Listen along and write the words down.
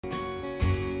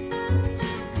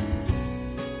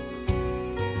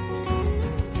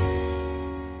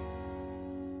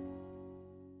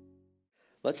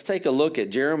Let's take a look at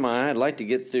Jeremiah. I'd like to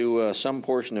get through some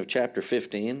portion of chapter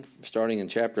 15, starting in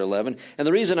chapter 11. And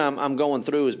the reason I'm going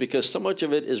through is because so much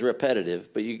of it is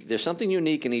repetitive, but there's something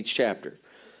unique in each chapter,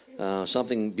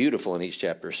 something beautiful in each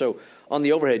chapter. So on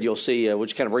the overhead, you'll see,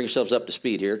 which kind of bring yourselves up to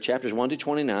speed here, chapters 1 to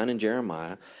 29 in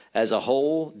Jeremiah, as a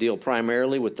whole, deal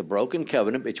primarily with the broken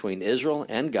covenant between Israel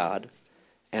and God,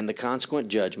 and the consequent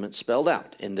judgment spelled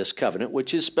out in this covenant,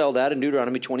 which is spelled out in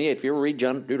Deuteronomy 28. If you ever read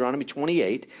Deuteronomy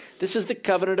 28, this is the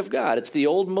covenant of God. It's the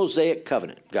old Mosaic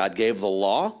covenant. God gave the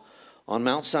law on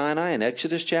Mount Sinai in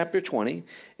Exodus chapter 20.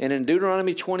 And in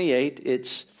Deuteronomy 28,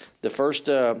 it's the first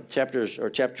chapters, or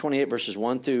chapter 28, verses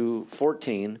 1 through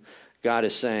 14. God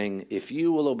is saying, if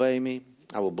you will obey me,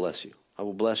 I will bless you. I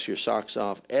will bless your socks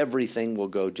off. Everything will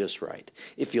go just right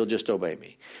if you'll just obey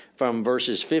me. From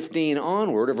verses 15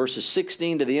 onward, or verses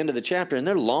 16 to the end of the chapter, and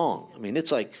they're long. I mean,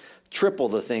 it's like triple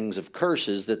the things of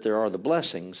curses that there are the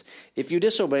blessings. If you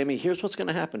disobey me, here's what's going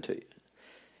to happen to you.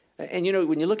 And you know,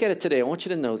 when you look at it today, I want you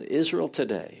to know that Israel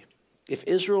today, if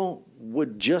Israel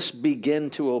would just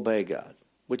begin to obey God,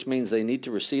 which means they need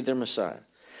to receive their Messiah,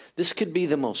 this could be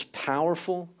the most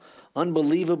powerful,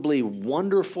 unbelievably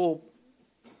wonderful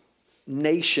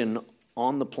nation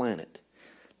on the planet.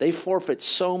 They forfeit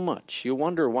so much. You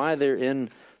wonder why they're in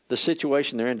the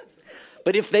situation they're in.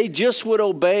 But if they just would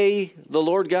obey the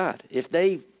Lord God, if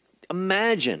they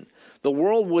imagine the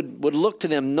world would look to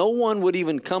them, no one would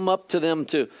even come up to them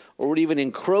or would even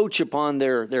encroach upon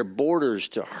their borders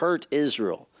to hurt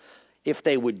Israel, if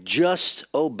they would just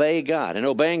obey God. And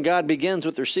obeying God begins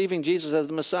with receiving Jesus as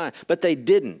the Messiah. But they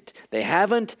didn't. They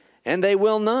haven't. And they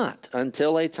will not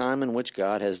until a time in which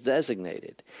God has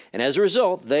designated. And as a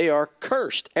result, they are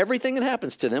cursed. Everything that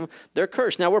happens to them, they're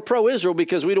cursed. Now, we're pro-Israel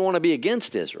because we don't want to be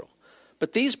against Israel.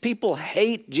 But these people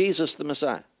hate Jesus the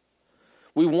Messiah.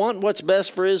 We want what's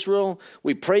best for Israel.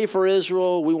 We pray for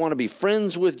Israel. We want to be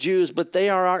friends with Jews. But they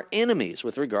are our enemies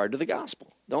with regard to the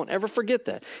gospel. Don't ever forget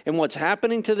that. And what's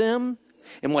happening to them,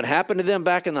 and what happened to them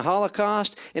back in the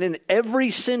Holocaust, and in every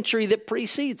century that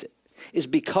precedes it, is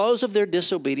because of their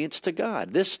disobedience to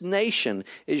God. This nation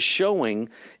is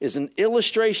an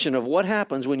illustration of what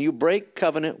happens when you break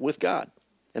covenant with God.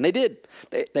 And they did.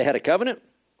 They had a covenant.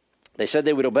 They said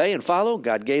they would obey and follow.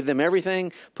 God gave them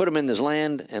everything, put them in this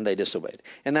land, and they disobeyed.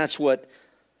 And that's what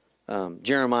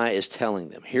Jeremiah is telling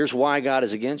them. Here's why God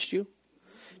is against you.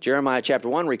 Jeremiah chapter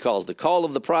 1 recalls the call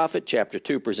of the prophet. Chapter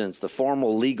 2 presents the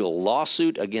formal legal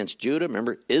lawsuit against Judah.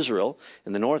 Remember, Israel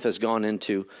in the north has gone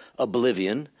into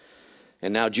oblivion.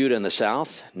 And now Judah in the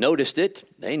south noticed it.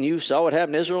 They saw what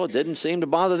happened to Israel. It didn't seem to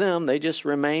bother them. They just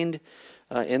remained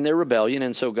in their rebellion.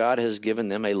 And so God has given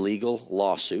them a legal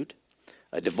lawsuit,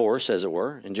 a divorce, as it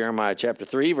were. In Jeremiah chapter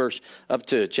 3, verse up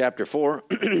to chapter 4,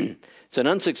 it's an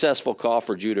unsuccessful call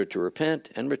for Judah to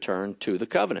repent and return to the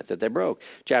covenant that they broke.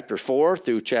 Chapter 4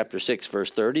 through chapter 6,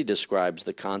 verse 30, describes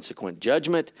the consequent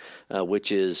judgment,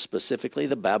 which is specifically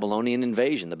the Babylonian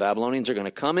invasion. The Babylonians are going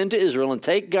to come into Israel and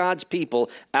take God's people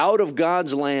out of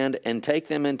God's land and take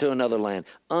them into another land.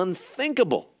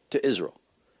 Unthinkable to Israel,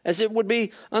 as it would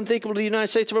be unthinkable to the United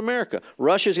States of America.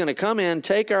 Russia's going to come in,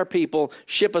 take our people,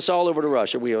 ship us all over to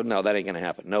Russia. No, that ain't going to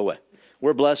happen. No way.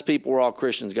 We're blessed people. We're all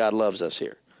Christians. God loves us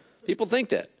here. People think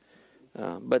that.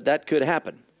 But that could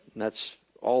happen. And that's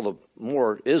all the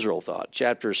more Israel thought.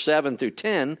 Chapters 7 through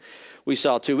 10, we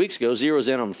saw 2 weeks ago, zeroes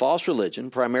in on false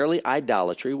religion, primarily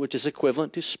idolatry, which is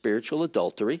equivalent to spiritual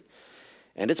adultery,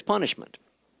 and its punishment.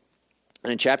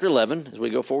 And in chapter 11, as we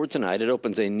go forward tonight, it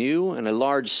opens a new and a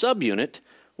large subunit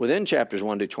within chapters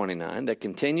 1 to 29 that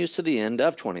continues to the end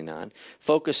of 29,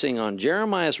 focusing on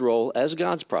Jeremiah's role as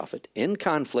God's prophet in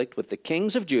conflict with the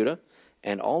kings of Judah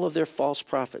and all of their false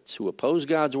prophets who oppose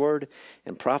God's word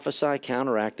and prophesy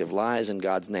counteractive lies in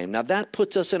God's name. Now that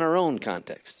puts us in our own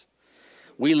context.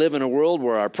 We live in a world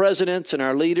where our presidents and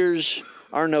our leaders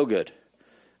are no good.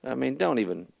 I mean,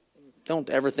 don't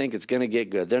ever think it's going to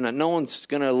get good. No one's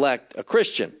going to elect a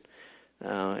Christian.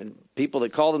 And people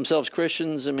that call themselves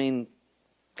Christians, I mean,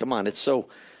 come on, it's so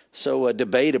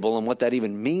debatable on what that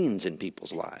even means in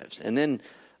people's lives. And then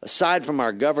aside from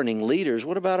our governing leaders,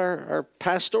 what about our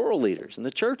pastoral leaders in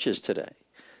the churches today?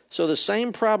 So the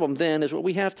same problem then is what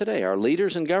we have today. Our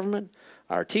leaders in government,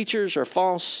 our teachers are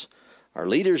false, our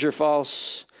leaders are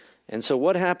false. And so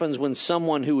what happens when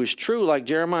someone who is true, like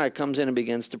Jeremiah, comes in and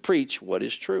begins to preach what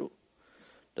is true?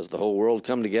 Does the whole world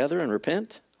come together and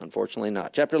repent? Unfortunately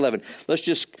not. Chapter 11. Let's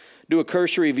just do a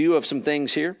cursory view of some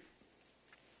things here.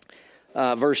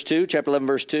 Verse 2, chapter 11,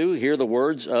 verse 2, hear the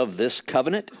words of this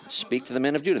covenant. Speak to the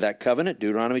men of Judah. That covenant,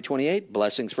 Deuteronomy 28,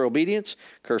 blessings for obedience,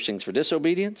 cursings for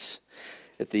disobedience.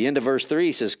 At the end of verse 3,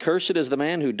 he says, cursed is the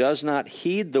man who does not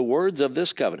heed the words of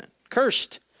this covenant.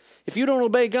 Cursed. If you don't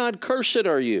obey God, cursed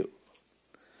are you.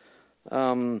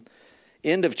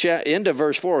 End of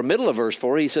verse 4, middle of verse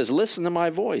 4, he says, listen to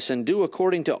my voice and do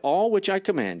according to all which I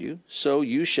command you, so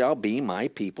you shall be my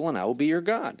people and I will be your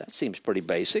God. That seems pretty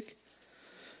basic.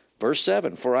 Verse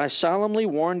 7, for I solemnly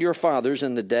warned your fathers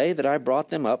in the day that I brought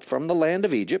them up from the land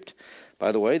of Egypt.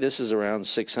 By the way, this is around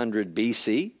 600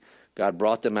 BC. God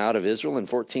brought them out of Israel in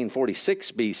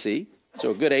 1446 BC, so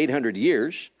a good 800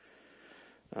 years.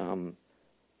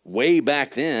 Way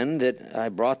back then that I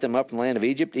brought them up from the land of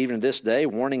Egypt, even this day,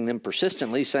 warning them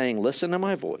persistently, saying, listen to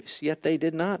my voice. Yet they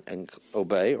did not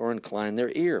obey or incline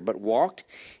their ear, but walked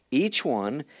each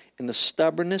one in the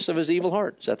stubbornness of his evil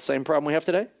heart. Is that the same problem we have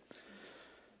today?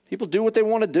 People do what they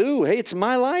want to do. Hey, it's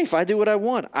my life. I do what I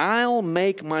want. I'll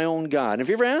make my own God. And if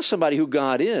you ever ask somebody who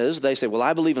God is, they say, well,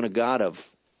 I believe in a God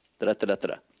of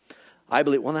da-da-da-da-da. I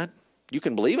believe, well, you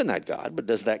can believe in that God, but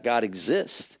does that God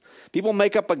exist? People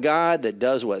make up a God that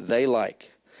does what they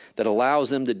like, that allows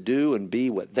them to do and be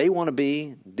what they want to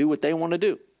be, do what they want to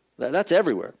do. That's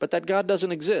everywhere, but that God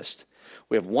doesn't exist.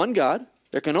 We have one God.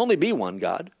 There can only be one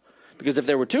God, because if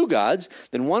there were two gods,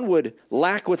 then one would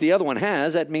lack what the other one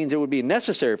has. That means it would be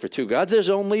necessary for two gods. There's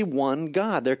only one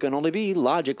God. There can only be,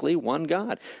 logically, one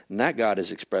God. And that God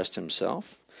has expressed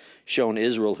himself, shown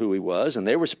Israel who he was, and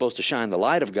they were supposed to shine the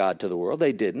light of God to the world.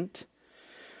 They didn't.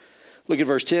 Look at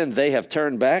verse 10. They have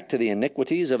turned back to the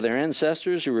iniquities of their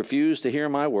ancestors who refused to hear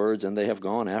my words, and they have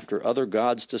gone after other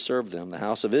gods to serve them. The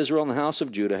house of Israel and the house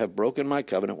of Judah have broken my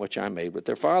covenant which I made with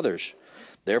their fathers.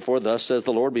 Therefore, thus says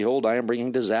the Lord, behold, I am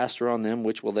bringing disaster on them,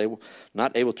 which they will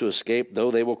not able to escape,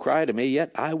 though they will cry to me,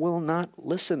 yet I will not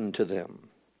listen to them.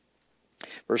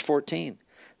 Verse 14.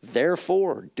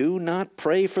 Therefore, do not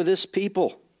pray for this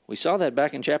people. We saw that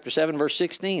back in chapter 7, verse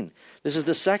 16. This is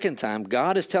the second time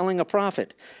God is telling a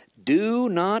prophet, do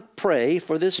not pray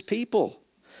for this people,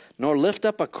 nor lift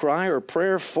up a cry or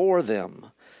prayer for them,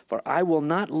 for I will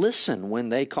not listen when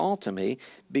they call to me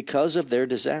because of their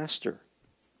disaster.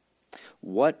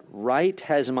 What right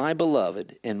has my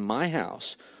beloved in my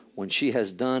house when she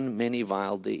has done many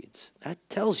vile deeds? That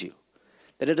tells you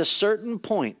that at a certain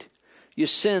point, you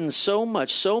sin so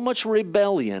much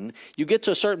rebellion, you get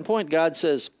to a certain point, God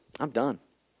says, I'm done.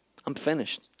 I'm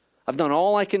finished. I've done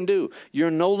all I can do. You're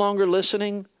no longer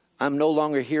listening. I'm no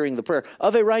longer hearing the prayer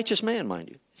of a righteous man, mind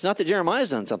you. It's not that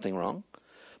Jeremiah's done something wrong,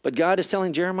 but God is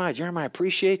telling Jeremiah, I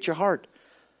appreciate your heart,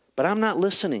 but I'm not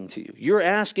listening to you. You're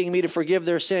asking me to forgive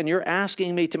their sin. You're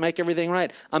asking me to make everything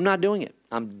right. I'm not doing it.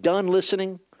 I'm done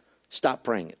listening. Stop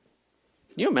praying it.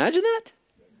 Can you imagine that?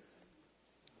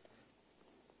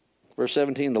 Verse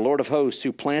 17, the Lord of hosts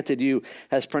who planted you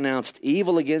has pronounced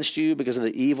evil against you because of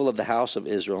the evil of the house of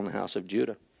Israel and the house of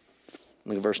Judah.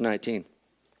 Look at verse 19.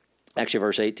 Actually,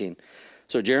 verse 18.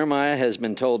 So Jeremiah has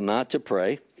been told not to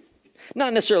pray.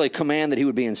 Not necessarily command that he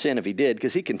would be in sin if he did,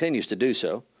 because he continues to do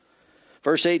so.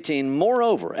 Verse 18,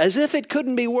 moreover, as if it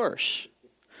couldn't be worse.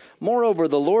 Moreover,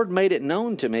 the Lord made it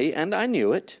known to me, and I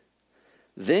knew it.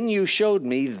 Then you showed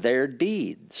me their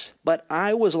deeds. But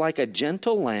I was like a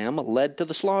gentle lamb led to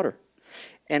the slaughter.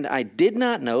 And I did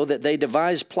not know that they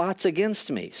devised plots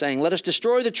against me, saying, let us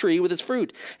destroy the tree with its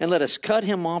fruit, and let us cut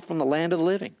him off from the land of the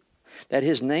living, that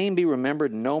his name be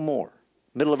remembered no more.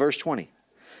 Middle of verse 20.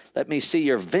 Let me see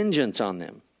your vengeance on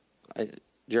them,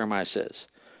 Jeremiah says.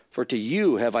 For to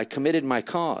you have I committed my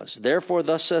cause. Therefore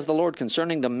thus says the Lord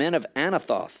concerning the men of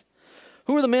Anathoth.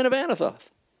 Who are the men of Anathoth?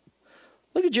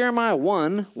 Look at Jeremiah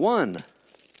 1:1.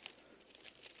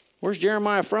 Where's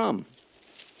Jeremiah from?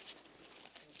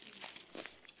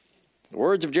 The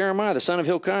words of Jeremiah, the son of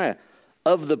Hilkiah,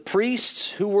 of the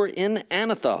priests who were in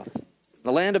Anathoth,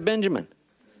 the land of Benjamin.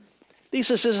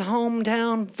 These is his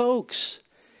hometown folks.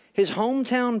 His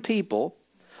hometown people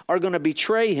are going to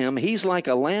betray him. He's like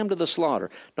a lamb to the slaughter.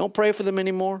 Don't pray for them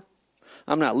anymore.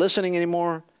 I'm not listening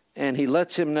anymore. And he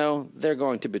lets him know they're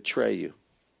going to betray you,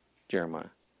 Jeremiah.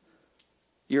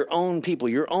 Your own people,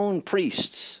 your own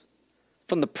priests,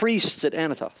 from the priests at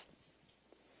Anathoth.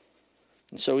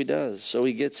 And so he does. So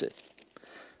he gets it.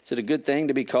 Is it a good thing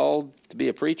to be called to be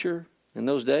a preacher in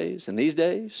those days, in these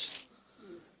days?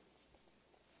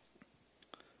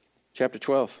 Chapter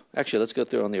 12. Actually, let's go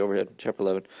through on the overhead. Chapter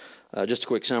 11. Just a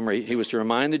quick summary. He was to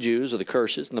remind the Jews of the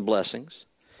curses and the blessings.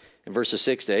 In verses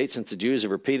 6 to 8, since the Jews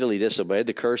have repeatedly disobeyed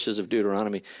the curses of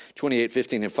Deuteronomy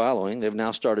 28:15 and following, they've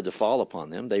now started to fall upon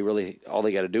them. All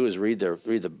they got to do is read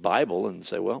the Bible and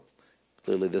say, well,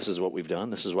 clearly this is what we've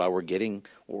done. This is why we're getting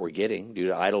what we're getting due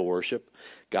to idol worship.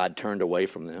 God turned away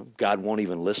from them. God won't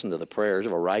even listen to the prayers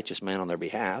of a righteous man on their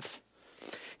behalf.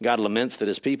 God laments that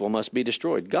his people must be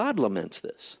destroyed. God laments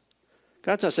this.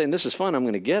 God's not saying this is fun, I'm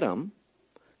going to get them.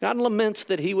 God laments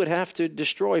that he would have to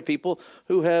destroy people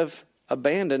who have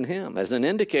abandoned him. As an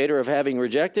indicator of having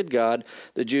rejected God,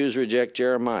 the Jews reject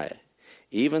Jeremiah,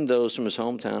 even those from his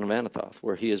hometown of Anathoth,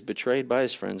 where he is betrayed by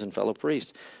his friends and fellow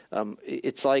priests.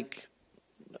 It's like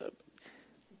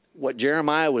what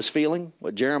Jeremiah was feeling,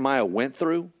 what Jeremiah went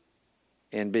through,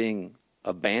 and being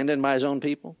abandoned by his own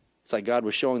people. It's like God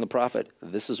was showing the prophet,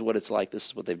 this is what it's like, this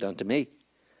is what they've done to me.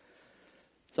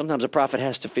 Sometimes a prophet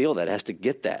has to feel that, has to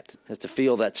get that, has to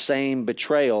feel that same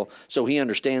betrayal so he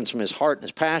understands from his heart and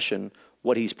his passion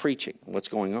what he's preaching, what's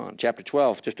going on. Chapter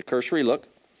 12, just a cursory look.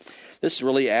 This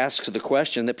really asks the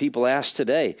question that people ask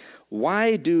today.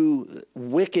 Why do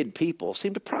wicked people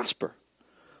seem to prosper?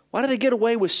 Why do they get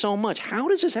away with so much? How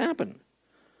does this happen?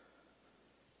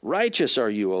 Righteous are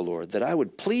you, O Lord, that I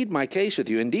would plead my case with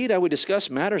you. Indeed, I would discuss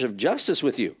matters of justice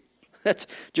with you.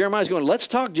 Jeremiah's going, let's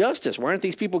talk justice. Why aren't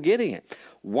these people getting it?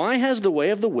 Why has the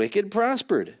way of the wicked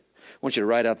prospered? I want you to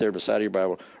write out there beside your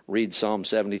Bible, read Psalm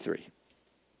 73.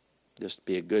 Just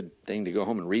be a good thing to go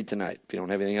home and read tonight if you don't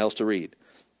have anything else to read.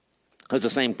 Because the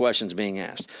same question's being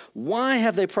asked. Why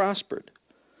have they prospered?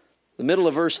 The middle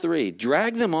of verse 3,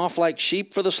 drag them off like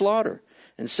sheep for the slaughter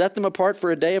and set them apart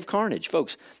for a day of carnage.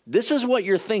 Folks, this is what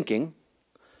you're thinking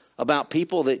about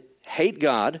people that hate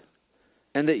God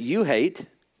and that you hate.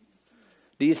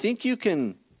 Do you think you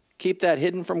can keep that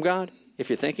hidden from God if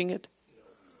you're thinking it?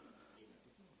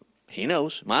 He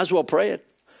knows. Might as well pray it.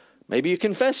 Maybe you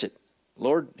confess it.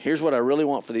 Lord, here's what I really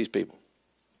want for these people.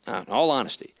 In all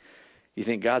honesty, you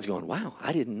think God's going, wow,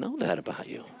 I didn't know that about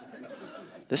you.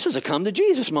 This is a come to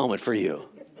Jesus moment for you.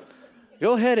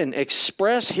 Go ahead and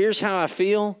express, here's how I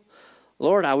feel.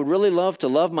 Lord, I would really love to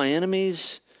love my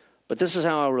enemies, but this is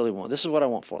how I really want. This is what I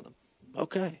want for them.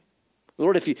 Okay.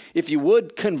 Lord, if you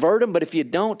would, convert them, but if you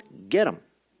don't, get them.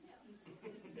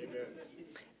 Amen.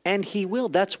 And he will.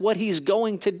 That's what he's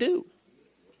going to do.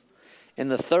 In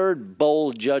the third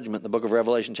bowl judgment in the book of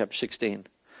Revelation, chapter 16,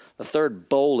 the third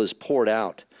bowl is poured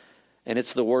out, and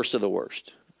it's the worst of the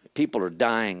worst. People are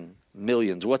dying,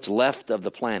 millions. What's left of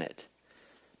the planet?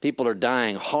 People are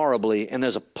dying horribly, and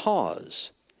there's a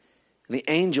pause. And the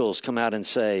angels come out and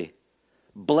say,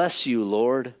 bless you,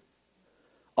 Lord.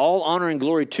 All honor and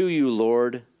glory to you,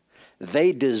 Lord.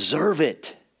 They deserve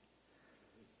it.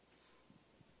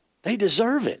 They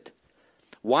deserve it.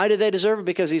 Why do they deserve it?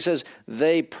 Because he says,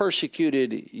 they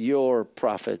persecuted your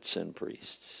prophets and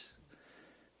priests.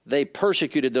 They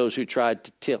persecuted those who tried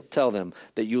to tell them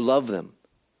that you love them.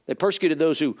 They persecuted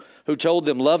those who told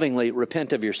them lovingly,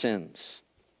 repent of your sins.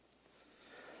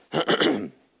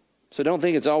 So don't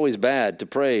think it's always bad to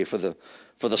pray for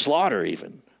the slaughter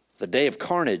even, the day of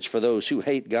carnage for those who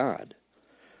hate God.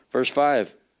 Verse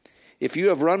 5, if you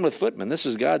have run with footmen, this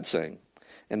is God saying,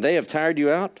 and they have tired you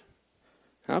out,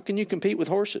 how can you compete with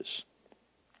horses?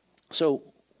 So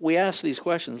we ask these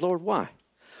questions, Lord, why?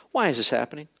 Why is this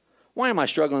happening? Why am I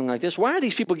struggling like this? Why are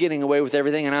these people getting away with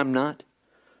everything and I'm not?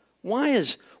 Why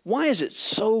is it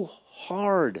so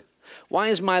hard? Why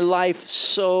is my life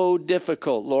so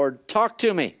difficult, Lord? Talk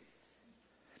to me.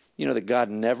 You know that God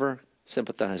never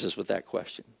sympathizes with that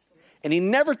question. And he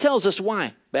never tells us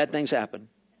why bad things happen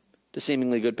to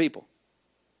seemingly good people.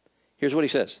 Here's what he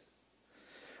says.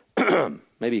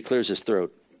 Maybe he clears his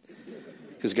throat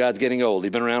because God's getting old.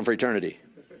 He's been around for eternity.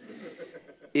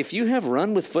 If you have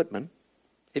run with footmen,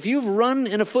 if you've run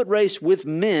in a foot race with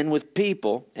men, with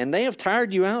people, and they have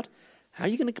tired you out, how are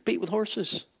you going to compete with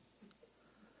horses?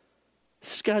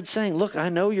 This is God saying, look, I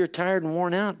know you're tired and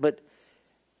worn out, but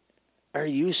are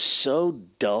you so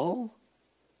dull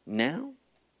now?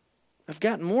 I've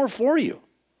got more for you.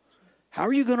 How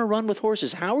are you going to run with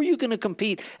horses? How are you going to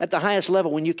compete at the highest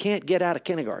level when you can't get out of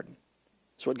kindergarten?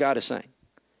 That's what God is saying.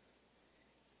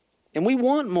 And we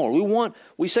want more.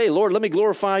 We say, Lord, let me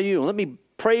glorify you. Let me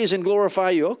praise and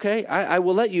glorify you. Okay, I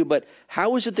will let you, but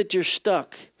how is it that you're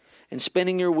stuck and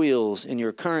spinning your wheels in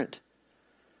your current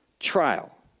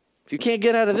trial? If you can't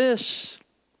get out of this,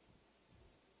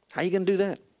 how are you going to do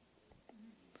that?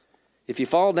 If you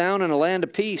fall down in a land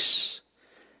of peace,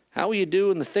 how will you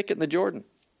do in the thicket in the Jordan?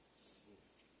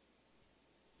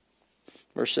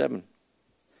 Verse 7,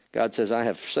 God says, I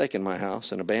have forsaken my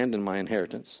house and abandoned my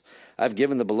inheritance. I've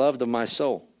given the beloved of my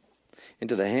soul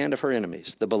into the hand of her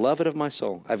enemies. The beloved of my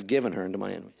soul, I've given her into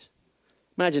my enemies.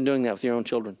 Imagine doing that with your own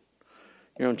children.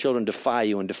 Your own children defy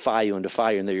you and defy you and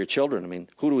defy you, and they're your children. I mean,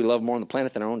 who do we love more on the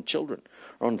planet than our own children,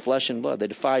 our own flesh and blood? They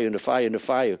defy you and defy you and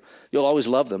defy you. You'll always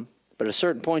love them, but at a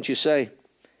certain point you say,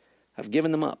 I've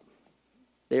given them up.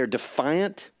 They are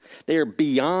defiant. They are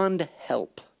beyond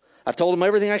help. I've told them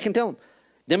everything I can tell them.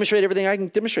 Demonstrate everything I can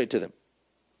demonstrate to them.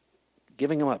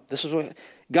 Giving them up. This is what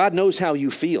God knows how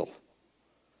you feel.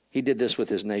 He did this with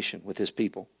his nation, with his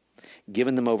people,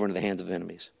 giving them over into the hands of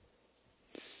enemies.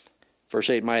 Verse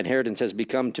 8, my inheritance has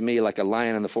become to me like a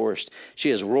lion in the forest. She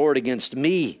has roared against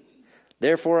me.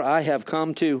 Therefore I have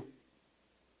come to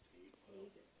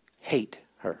hate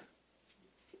her.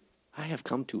 I have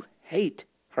come to hate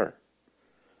her.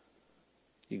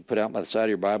 You can put out by the side of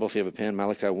your Bible, if you have a pen,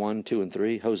 Malachi 1, 2, and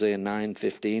 3, Hosea 9,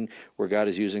 15, where God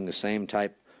is using the same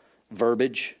type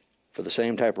verbiage for the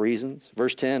same type reasons.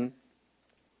 Verse 10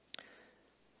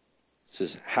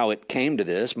 says how it came to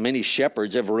this. Many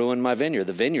shepherds have ruined my vineyard.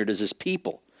 The vineyard is his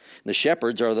people. The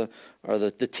shepherds are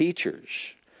the teachers,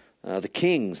 the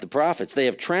kings, the prophets. They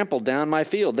have trampled down my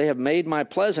field. They have made my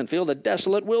pleasant field a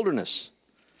desolate wilderness.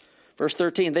 Verse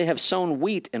 13, they have sown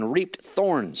wheat and reaped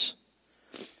thorns.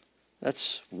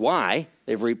 That's why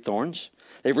they've reaped thorns.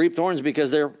 They've reaped thorns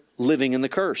because they're living in the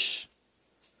curse.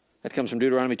 That comes from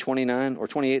Deuteronomy 29 or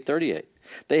 28:38.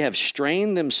 They have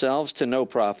strained themselves to no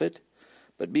profit,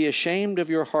 but be ashamed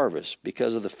of your harvest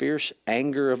because of the fierce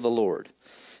anger of the Lord.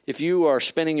 If you are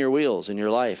spinning your wheels in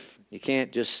your life, you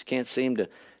can't seem to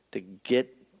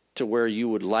get to where you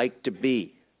would like to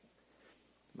be.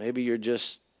 Maybe you're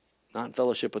just not in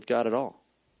fellowship with God at all.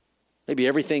 Maybe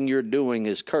everything you're doing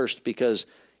is cursed because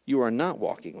you are not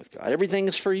walking with God. Everything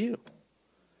is for you.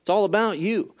 It's all about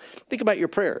you. Think about your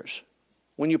prayers.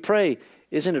 When you pray,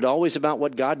 isn't it always about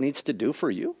what God needs to do for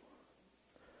you?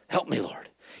 Help me, Lord.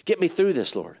 Get me through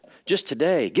this, Lord. Just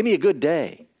today. Give me a good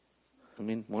day. I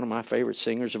mean, one of my favorite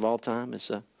singers of all time is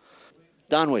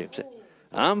Don Williams.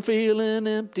 I'm feeling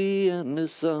empty and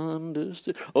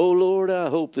misunderstood. Oh, Lord, I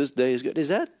hope this day is good. Is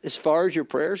that as far as your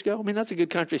prayers go? I mean, that's a good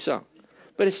country song.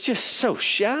 But it's just so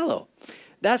shallow.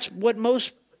 That's what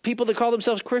most people that call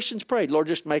themselves Christians prayed. Lord,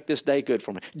 just make this day good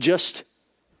for me.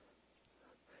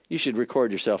 You should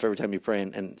record yourself every time you pray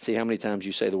and see how many times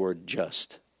you say the word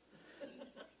just.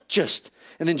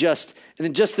 And then just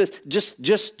this,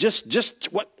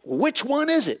 what? Which one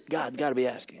is it? God's got to be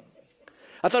asking.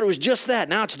 I thought it was just that.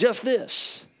 Now it's just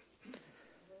this.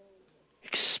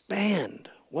 Expand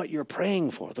what you're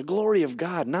praying for. The glory of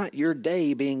God, not your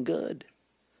day being good.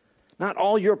 Not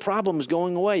all your problems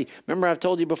going away. Remember, I've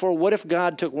told you before, what if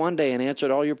God took one day and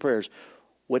answered all your prayers?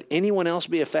 Would anyone else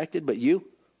be affected but you?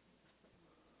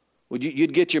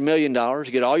 You'd get your $1 million,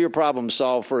 get all your problems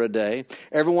solved for a day.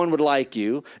 Everyone would like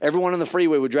you. Everyone on the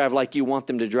freeway would drive like you want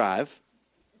them to drive.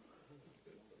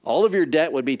 All of your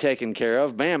debt would be taken care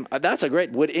of. Bam, that's a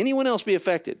great. Would anyone else be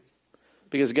affected?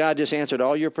 Because God just answered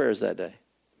all your prayers that day.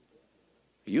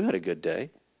 You had a good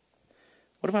day.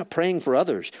 What about praying for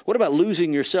others? What about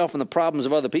losing yourself in the problems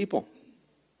of other people?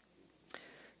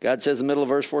 God says in the middle of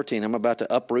verse 14, I'm about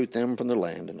to uproot them from their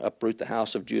land and uproot the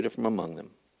house of Judah from among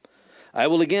them. I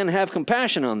will again have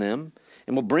compassion on them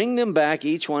and will bring them back,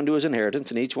 each one to his inheritance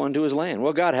and each one to his land.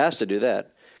 Well, God has to do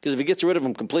that, because if he gets rid of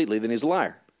them completely, then he's a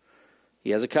liar. He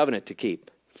has a covenant to keep.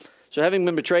 So having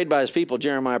been betrayed by his people,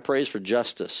 Jeremiah prays for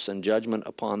justice and judgment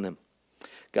upon them.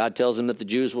 God tells him that the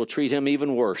Jews will treat him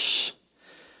even worse.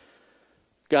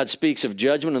 God speaks of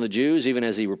judgment on the Jews even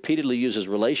as he repeatedly uses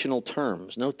relational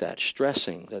terms. Note that,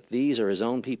 stressing that these are his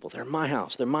own people. They're my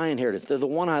house. They're my inheritance. They're the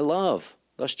one I love.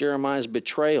 Thus Jeremiah's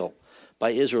betrayal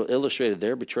by Israel illustrated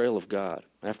their betrayal of God.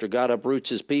 After God uproots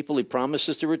his people, he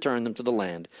promises to return them to the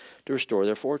land to restore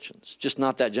their fortunes. Just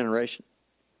not that generation.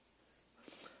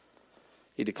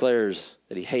 He declares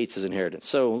that he hates his inheritance.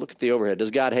 So look at the overhead.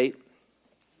 Does God hate?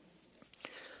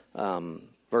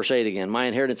 Verse 8 again. My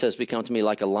inheritance has become to me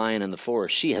like a lion in the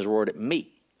forest. She has roared at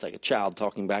me. It's like a child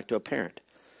talking back to a parent.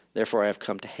 Therefore I have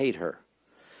come to hate her.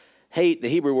 Hate, the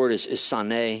Hebrew word is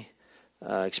saneh.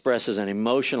 Expresses an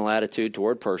emotional attitude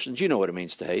toward persons. You know what it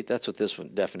means to hate. That's what this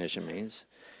definition means.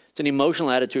 It's an emotional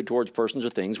attitude towards persons or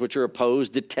things which are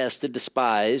opposed, detested,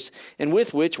 despised, and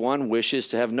with which one wishes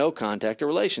to have no contact or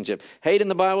relationship. Hate in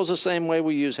the Bible is the same way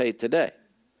we use hate today.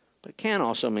 But it can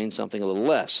also mean something a little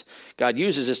less. God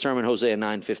uses this term in Hosea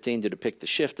 9:15 to depict the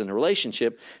shift in the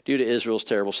relationship due to Israel's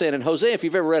terrible sin. And Hosea, if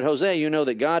you've ever read Hosea, you know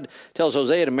that God tells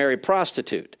Hosea to marry a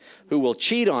prostitute who will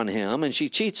cheat on him, and she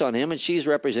cheats on him, and she's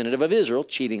representative of Israel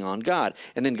cheating on God.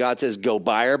 And then God says, go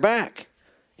buy her back.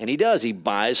 And he does. He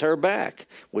buys her back.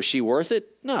 Was she worth it?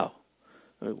 No.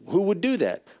 Who would do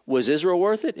that? Was Israel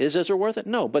worth it? Is Israel worth it?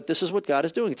 No. But this is what God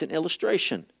is doing. It's an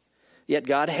illustration. Yet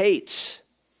God hates.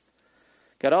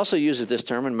 God also uses this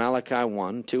term in Malachi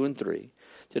 1, 2, and 3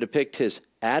 to depict his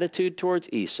attitude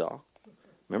towards Esau.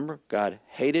 Remember, God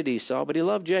hated Esau, but he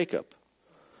loved Jacob.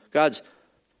 God's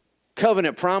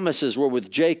covenant promises were with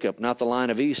Jacob, not the line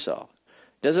of Esau.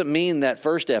 Doesn't mean that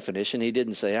first definition, he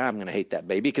didn't say, I'm going to hate that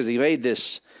baby, because he made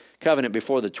this covenant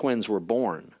before the twins were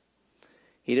born.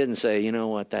 He didn't say, you know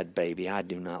what, that baby, I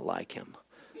do not like him.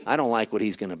 I don't like what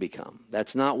he's going to become.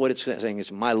 That's not what it's saying.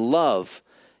 It's my love,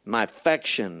 my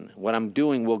affection, what I'm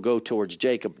doing will go towards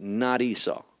Jacob, not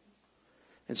Esau.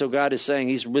 And so God is saying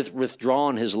he's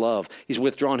withdrawn his love. He's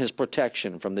withdrawn his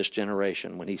protection from this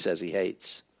generation when he says he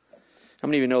hates. How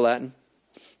many of you know Latin?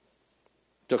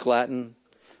 Took Latin?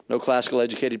 No classical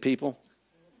educated people?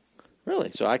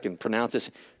 Really? So I can pronounce this.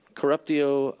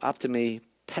 Corruptio optimi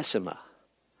pessima.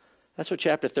 That's what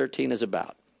chapter 13 is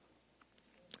about.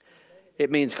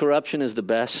 It means corruption is the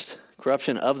best.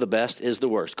 Corruption of the best is the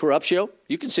worst. Corruptio,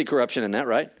 you can see corruption in that,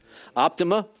 right?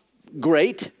 Optima,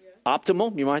 great.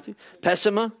 Optimal, you might think.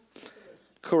 Pessima,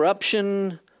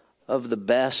 corruption of the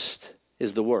best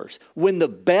is the worst. When the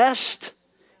best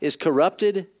is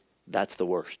corrupted, that's the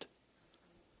worst.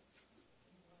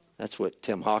 That's what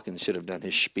Tim Hawkins should have done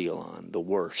his spiel on, the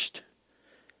worst.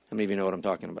 How many of you know what I'm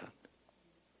talking about?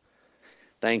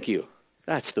 Thank you.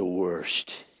 That's the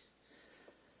worst.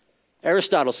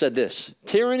 Aristotle said this,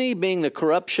 tyranny being the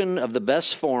corruption of the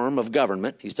best form of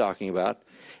government, he's talking about,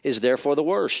 is therefore the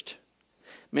worst.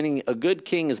 Meaning a good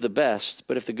king is the best,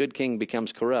 but if the good king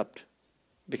becomes corrupt,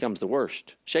 it becomes the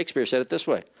worst. Shakespeare said it this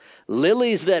way,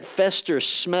 lilies that fester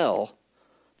smell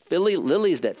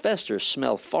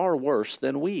far worse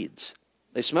than weeds.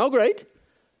 They smell great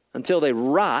until they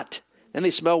rot, and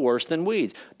they smell worse than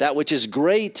weeds. That which is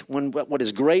great, when what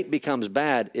is great becomes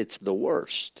bad, it's the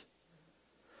worst.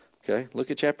 Okay,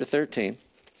 look at chapter 13.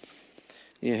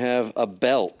 You have a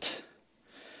belt.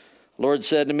 Lord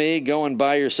said to me, go and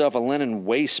buy yourself a linen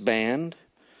waistband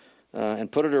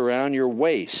and put it around your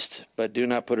waist, but do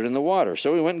not put it in the water.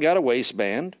 So we went and got a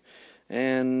waistband,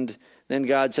 and then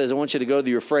God says, I want you to go to the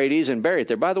Euphrates and bury it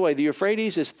there. By the way, the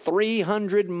Euphrates is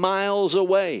 300 miles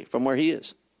away from where he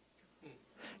is.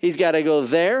 He's got to go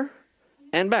there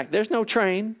and back. There's no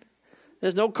train.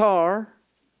 There's no car.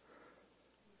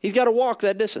 He's got to walk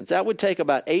that distance. That would take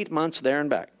about 8 months there and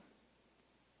back.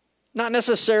 Not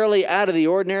necessarily out of the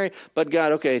ordinary, but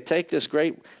God, okay, take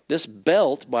this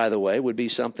belt, by the way, would be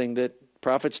something that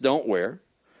prophets don't wear.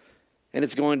 And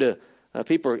it's going to,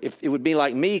 if it would be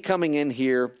like me coming in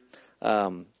here,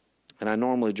 and I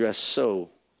normally dress so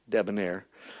debonair,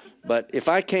 but if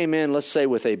I came in, let's say,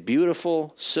 with a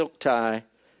beautiful silk tie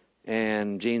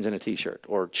and jeans and a t-shirt,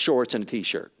 or shorts and a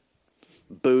t-shirt,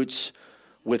 boots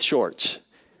with shorts,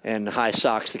 and high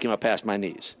socks that came up past my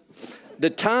knees.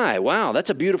 The tie, wow, that's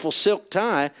a beautiful silk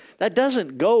tie. That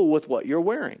doesn't go with what you're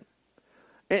wearing.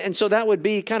 And so that would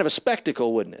be kind of a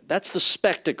spectacle, wouldn't it? That's the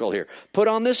spectacle here. Put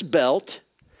on this belt,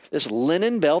 this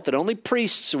linen belt that only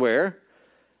priests wear,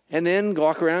 and then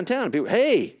walk around town. And people,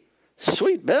 hey,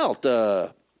 sweet belt,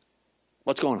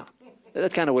 what's going on?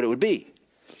 That's kind of what it would be.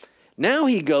 Now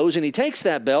he goes and he takes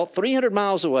that belt 300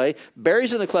 miles away,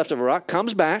 buries it in the cleft of a rock,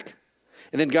 comes back,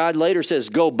 and then God later says,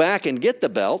 go back and get the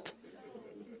belt.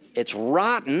 It's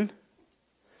rotten.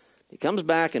 He comes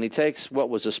back and he takes what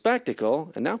was a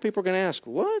spectacle, and now people are going to ask,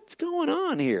 what's going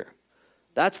on here?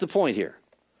 That's the point here.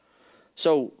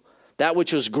 So that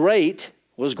which was great,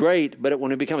 but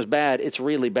when it becomes bad, it's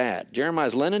really bad.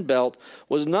 Jeremiah's linen belt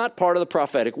was not part of the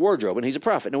prophetic wardrobe, and he's a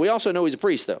prophet. Now, we also know he's a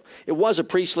priest, though. It was a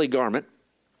priestly garment,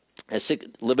 as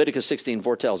Leviticus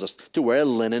 16:4 tells us, to wear a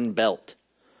linen belt.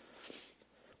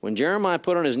 When Jeremiah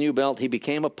put on his new belt, he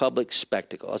became a public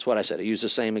spectacle. That's what I said. I used the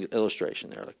same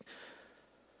illustration there.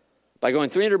 By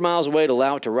going 300 miles away to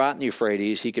allow it to rot in the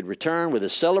Euphrates, he could return with a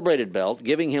celebrated belt,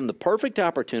 giving him the perfect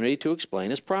opportunity to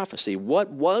explain his prophecy. What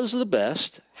was the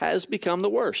best has become the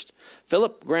worst.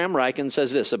 Philip Graham Ryken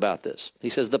says this about this. He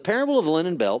says, the parable of the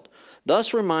linen belt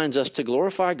thus reminds us to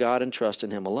glorify God and trust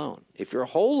in him alone. If your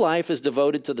whole life is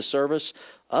devoted to the service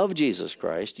of Jesus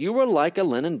Christ, you are like a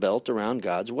linen belt around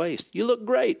God's waist. You look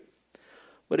great.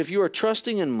 But if you are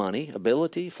trusting in money,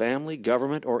 ability, family,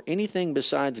 government, or anything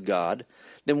besides God,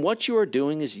 then what you are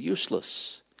doing is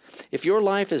useless. If your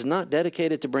life is not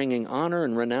dedicated to bringing honor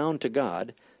and renown to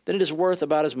God, then it is worth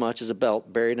about as much as a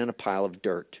belt buried in a pile of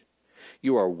dirt.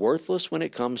 You are worthless when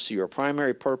it comes to your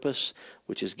primary purpose,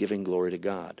 which is giving glory to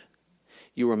God.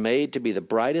 You were made to be the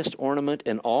brightest ornament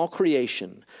in all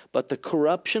creation, but the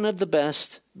corruption of the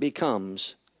best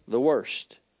becomes the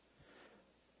worst.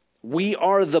 We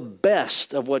are the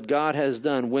best of what God has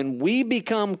done. When we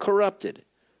become corrupted,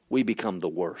 we become the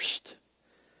worst.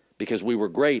 Because we were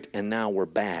great and now we're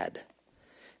bad.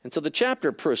 And so the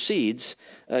chapter proceeds.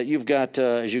 You've got,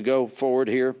 as you go forward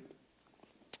here,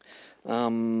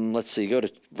 let's see, go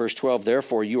to verse 12.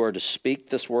 Therefore you are to speak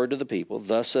this word to the people.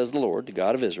 Thus says the Lord, the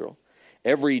God of Israel.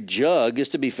 Every jug is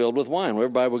to be filled with wine.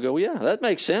 Everybody will go, yeah, that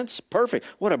makes sense. Perfect.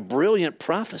 What a brilliant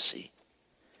prophecy.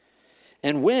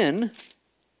 And when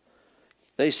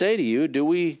they say to you, do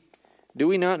we Do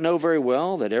we not know very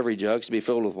well that every jug is to be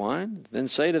filled with wine? Then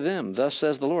say to them, Thus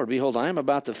says the Lord, Behold, I am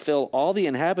about to fill all the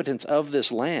inhabitants of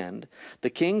this land, the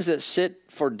kings that sit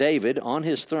for David on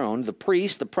his throne, the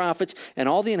priests, the prophets, and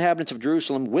all the inhabitants of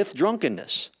Jerusalem with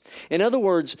drunkenness. In other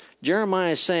words,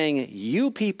 Jeremiah is saying,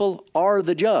 you people are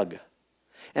the jug,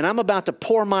 and I'm about to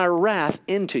pour my wrath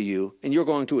into you, and you're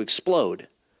going to explode.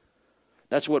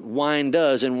 That's what wine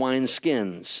does in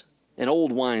wineskins. And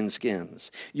old wineskins.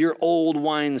 Your old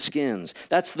wineskins.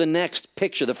 That's the next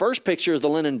picture. The first picture is the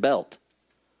linen belt.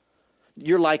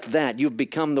 You're like that. You've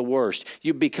become the worst.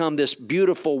 You've become this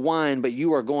beautiful wine, but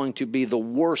you are going to be the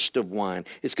worst of wine.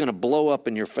 It's going to blow up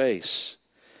in your face.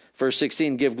 Verse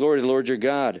 16, give glory to the Lord your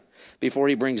God before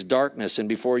he brings darkness and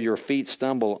before your feet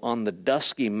stumble on the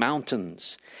dusky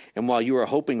mountains. And while you are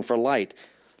hoping for light,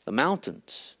 the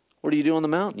mountains. What do you do on the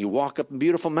mountain? You walk up in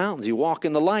beautiful mountains. You walk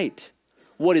in the light.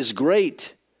 What is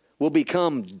great will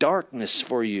become darkness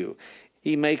for you.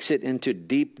 He makes it into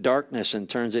deep darkness and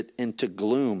turns it into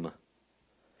gloom.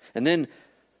 And then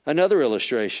another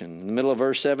illustration in the middle of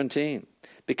verse 17.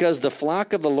 Because the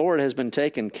flock of the Lord has been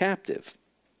taken captive,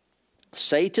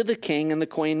 say to the king and the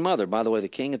queen mother. By the way, the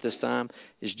king at this time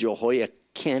is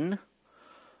Jehoiakim,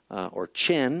 or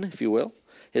Chen, if you will.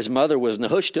 His mother was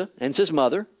Nehushta, hence his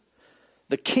mother.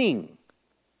 The king,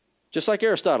 just like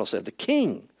Aristotle said, the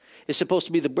king is supposed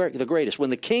to be the greatest.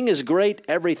 When the king is great,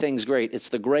 everything's great. It's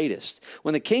the greatest.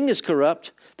 When the king is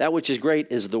corrupt, that which is great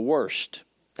is the worst.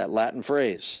 That Latin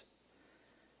phrase.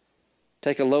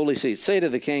 Take a lowly seat. Say to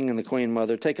the king and the queen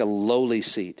mother, take a lowly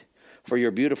seat, for your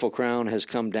beautiful crown has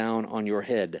come down on your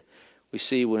head. We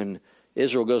see when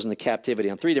Israel goes into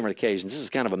captivity on 3 different occasions. This is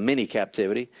kind of a mini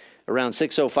captivity. Around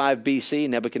 605 BC,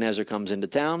 Nebuchadnezzar comes into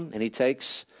town, and he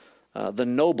takes the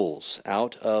nobles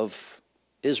out of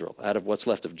Israel, out of what's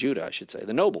left of Judah, I should say.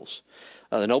 The nobles.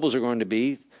 The nobles are going to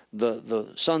be the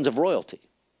sons of royalty.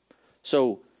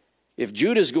 So if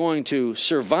Judah's going to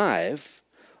survive,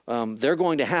 they're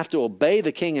going to have to obey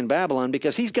the king in Babylon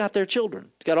because he's got their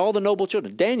children. He's got all the noble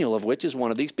children, Daniel of which is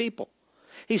one of these people.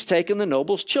 He's taken the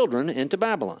nobles' children into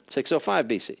Babylon, 605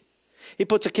 BC. He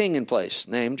puts a king in place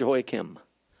named Jehoiakim.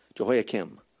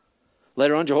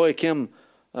 Later on, Jehoiakim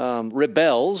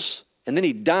rebels, and then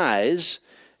he dies.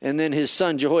 And then his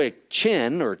son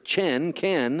Jehoiachin, or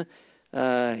Ken,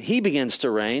 he begins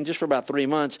to reign just for about 3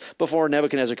 months before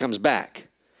Nebuchadnezzar comes back.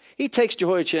 He takes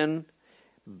Jehoiachin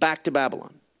back to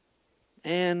Babylon.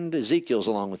 And Ezekiel's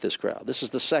along with this crowd. This is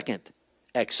the second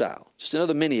exile, just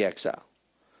another mini exile.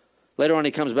 Later on, he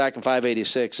comes back in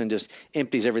 586 and just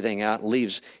empties everything out and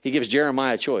leaves. He gives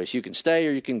Jeremiah a choice. You can stay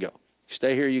or you can go.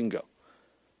 Stay here, you can go.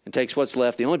 And takes what's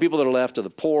left. The only people that are left are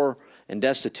the poor and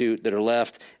destitute that are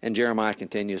left, and Jeremiah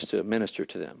continues to minister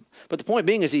to them. But the point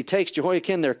being is he takes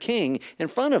Jehoiakim, their king, in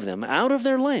front of them, out of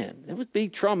their land. It would be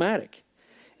traumatic.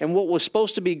 And what was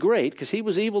supposed to be great, because he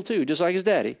was evil too, just like his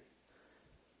daddy,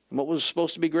 and what was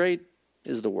supposed to be great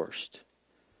is the worst.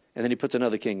 And then he puts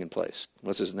another king in place.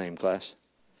 What's his name, class?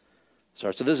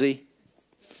 Starts with a Z.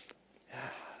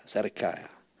 Zedekiah,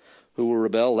 who will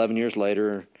rebel 11 years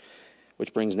later,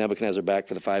 which brings Nebuchadnezzar back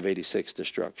for the 586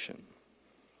 destruction.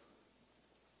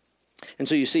 And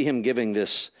so you see him giving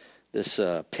this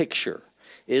picture.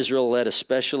 Israel, led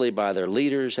especially by their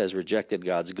leaders, has rejected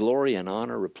God's glory and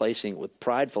honor, replacing it with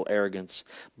prideful arrogance,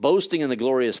 boasting in the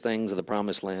glorious things of the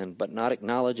promised land, but not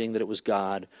acknowledging that it was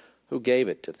God who gave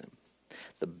it to them.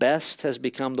 The best has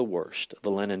become the worst.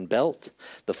 The linen belt,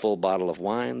 the full bottle of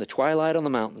wine, the twilight on the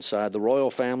mountainside, the royal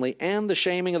family, and the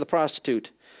shaming of the prostitute.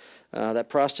 That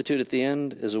prostitute at the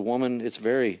end is a woman. It's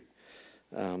very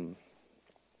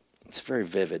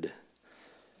vivid.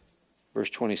 Verse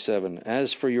 27,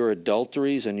 as for your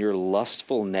adulteries and your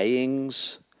lustful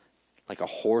neighings, like a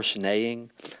horse neighing,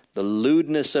 the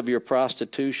lewdness of your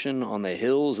prostitution on the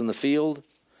hills and the field.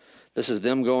 This is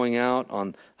them going out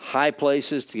on high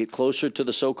places to get closer to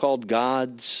the so-called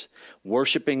gods,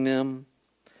 worshiping them.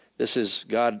 This is,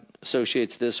 God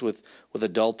associates this with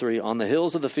adultery. On the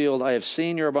hills of the field I have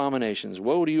seen your abominations.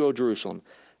 Woe to you, O Jerusalem.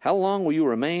 How long will you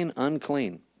remain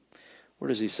unclean? Where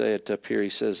does he say it up here? He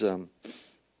says,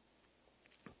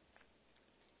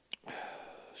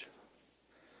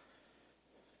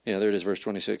 there it is, verse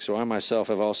 26. So I myself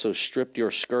have also stripped your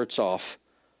skirts off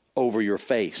over your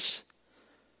face,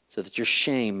 so that your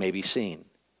shame may be seen.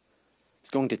 It's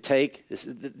going to take,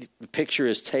 the picture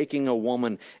is taking a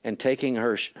woman and taking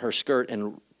her skirt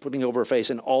and putting over her face,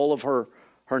 and all of her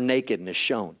nakedness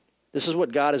shown. This is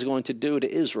what God is going to do to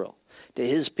Israel, to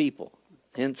his people.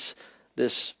 Hence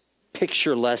this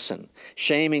picture lesson,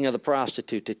 shaming of the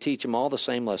prostitute, to teach them all the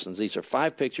same lessons. These are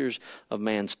 5 pictures of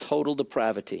man's total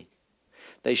depravity.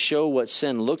 They show what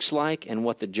sin looks like and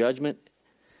what the judgment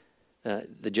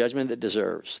it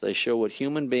deserves. They show what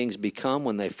human beings become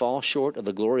when they fall short of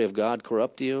the glory of God,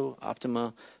 corruptio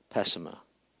optima pessima.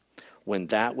 When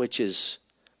that which is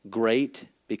great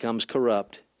becomes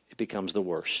corrupt, it becomes the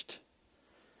worst.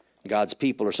 God's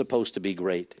people are supposed to be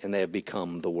great, and they have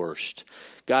become the worst.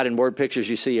 God, in word pictures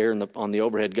you see here on the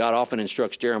overhead, God often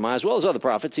instructs Jeremiah, as well as other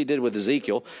prophets. He did with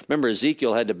Ezekiel. Remember,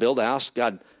 Ezekiel had to build a house.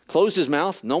 God closed his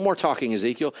mouth. No more talking,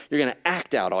 Ezekiel. You're going to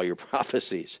act out all your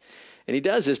prophecies. And he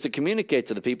does this to communicate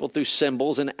to the people through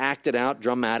symbols and acted out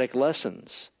dramatic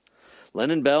lessons.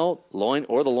 Linen belt, loin,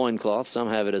 or the loincloth. Some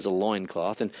have it as a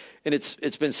loincloth. And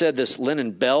it's been said this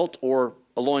linen belt or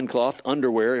a loincloth,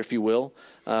 underwear, if you will,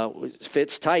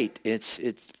 fits tight. It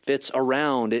fits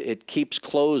around. It keeps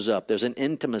clothes up. There's an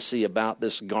intimacy about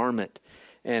this garment.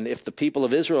 And if the people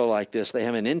of Israel are like this, they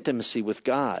have an intimacy with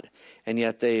God, and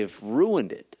yet they've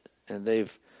ruined it, and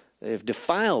they've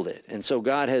defiled it. And so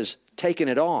God has taken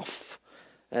it off,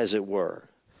 as it were.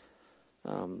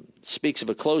 Speaks of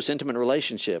a close, intimate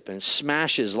relationship, and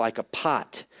smashes like a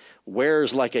pot,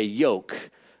 wears like a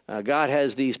yoke. God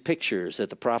has these pictures that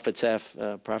the prophets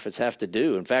have to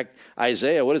do. In fact,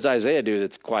 Isaiah, what does Isaiah do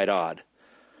that's quite odd?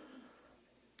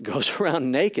 Goes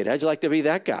around naked. How'd you like to be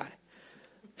that guy?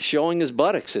 Showing his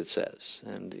buttocks, it says.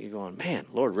 And you're going, man,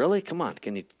 Lord, really? Come on.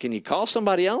 Can you call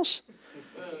somebody else?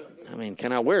 I mean,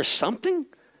 can I wear something?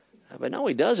 But no,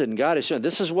 he doesn't. And God is showing,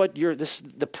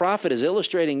 the prophet is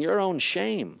illustrating your own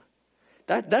shame.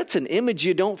 That's an image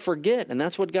you don't forget, and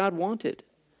that's what God wanted.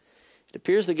 It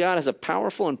appears that God has a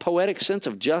powerful and poetic sense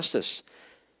of justice,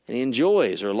 and he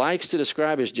enjoys or likes to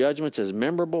describe his judgments as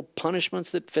memorable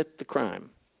punishments that fit the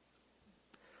crime.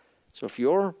 So if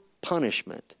your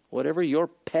punishment, whatever your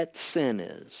pet sin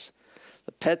is,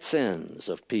 the pet sins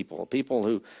of people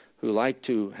who like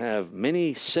to have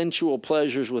many sensual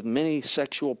pleasures with many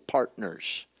sexual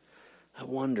partners, I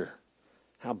wonder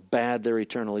how bad their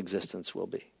eternal existence will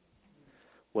be.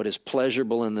 What is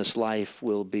pleasurable in this life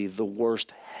will be the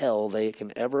worst hell they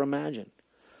can ever imagine.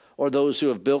 Or those who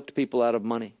have bilked people out of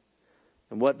money,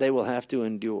 and what they will have to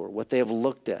endure, what they have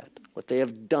looked at, what they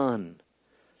have done.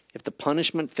 If the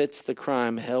punishment fits the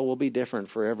crime, hell will be different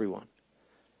for everyone.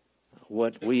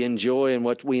 What we enjoy and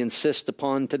what we insist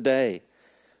upon today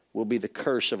will be the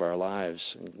curse of our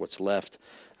lives. And what's left,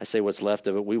 I say what's left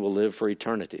of it, we will live for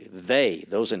eternity.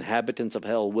 Those inhabitants of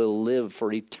hell, will live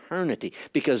for eternity,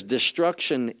 because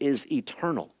destruction is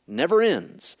eternal, never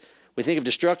ends. We think of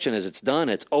destruction as it's done,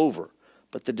 it's over.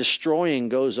 But the destroying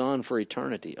goes on for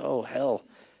eternity. Oh, hell.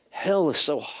 Hell is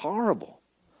so horrible.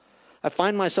 I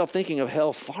find myself thinking of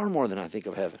hell far more than I think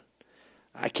of heaven.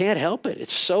 I can't help it.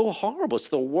 It's so horrible. It's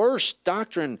the worst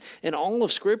doctrine in all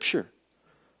of Scripture.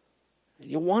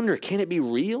 You wonder, can it be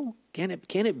real? Can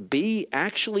it be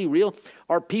actually real?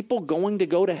 Are people going to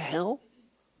go to hell?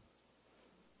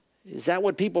 Is that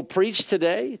what people preach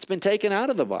today? It's been taken out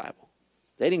of the Bible.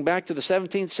 Dating back to the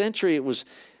 17th century, it was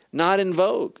not in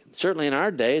vogue. Certainly in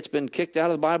our day, it's been kicked out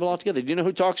of the Bible altogether. Do you know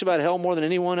who talks about hell more than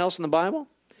anyone else in the Bible?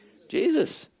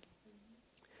 Jesus.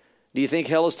 Do you think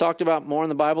hell is talked about more in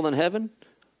the Bible than heaven?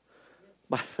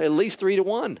 By at least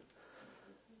 3-1.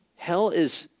 Hell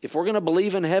is, if we're going to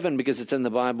believe in heaven because it's in the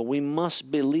Bible, we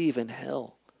must believe in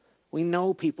hell. We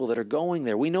know people that are going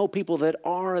there. We know people that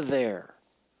are there.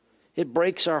 It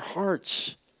breaks our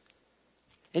hearts.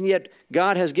 And yet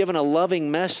God has given a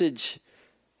loving message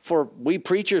for we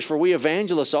preachers, for we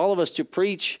evangelists, all of us to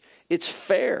preach. It's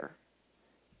fair.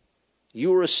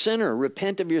 You are a sinner.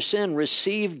 Repent of your sin.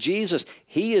 Receive Jesus.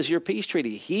 He is your peace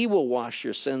treaty. He will wash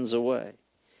your sins away.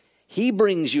 He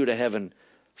brings you to heaven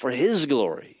for His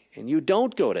glory, and you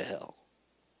don't go to hell.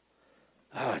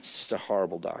 Oh, it's just a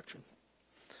horrible doctrine.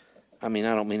 I mean,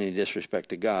 I don't mean any disrespect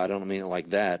to God. I don't mean it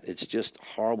like that. It's just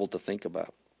horrible to think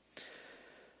about.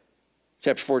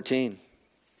 Chapter 14,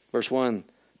 verse 1.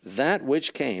 That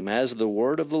which came as the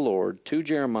word of the Lord to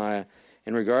Jeremiah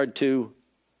in regard to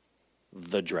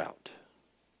the drought.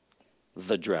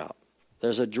 The drought.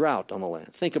 There's a drought on the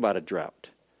land. Think about a drought.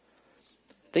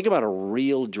 Think about a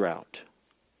real drought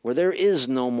where there is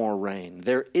no more rain.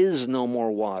 There is no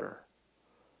more water.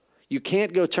 You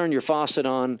can't go turn your faucet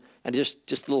on and just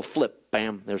a little flip.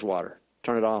 Bam, there's water.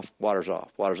 Turn it off, water's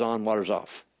off. Water's on, water's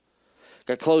off.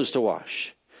 Got clothes to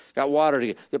wash. Got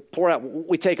water to pour out.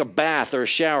 We take a bath or a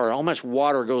shower. How much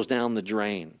water goes down the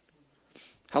drain?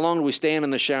 How long do we stand in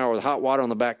the shower with hot water on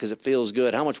the back because it feels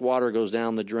good? How much water goes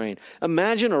down the drain?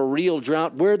 Imagine a real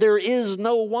drought where there is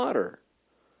no water.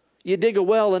 You dig a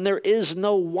well and there is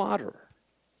no water.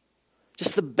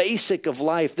 Just the basic of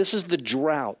life. This is the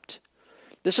drought.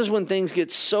 This is when things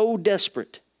get so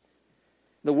desperate.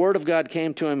 The word of God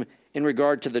came to him in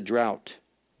regard to the drought.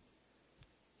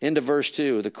 Into verse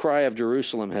 2, the cry of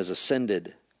Jerusalem has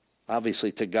ascended,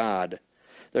 obviously to God.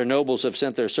 Their nobles have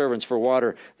sent their servants for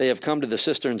water. They have come to the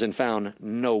cisterns and found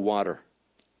no water.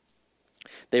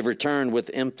 They've returned with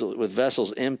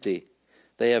vessels empty.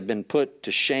 They have been put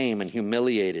to shame and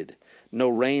humiliated. No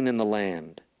rain in the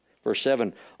land. Verse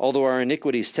 7, although our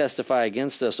iniquities testify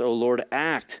against us, O Lord,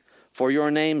 act for your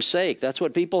name's sake. That's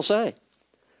what people say.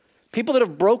 People that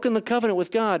have broken the covenant with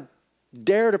God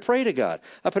dare to pray to God.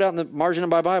 I put out in the margin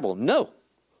of my Bible, no.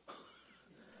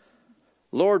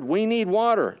 Lord, we need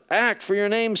water. Act for your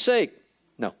name's sake.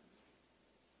 No.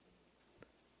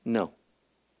 No.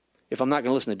 If I'm not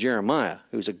going to listen to Jeremiah,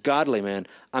 who's a godly man,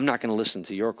 I'm not going to listen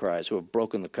to your cries who have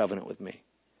broken the covenant with me.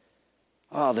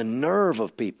 Oh, the nerve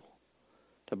of people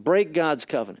to break God's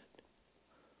covenant.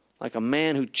 Like a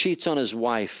man who cheats on his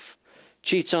wife,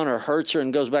 cheats on her, hurts her,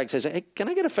 and goes back and says, hey, can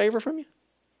I get a favor from you?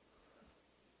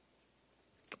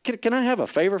 Can I have a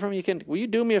favor from you? Will you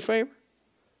do me a favor?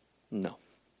 No.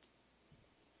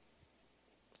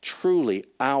 Truly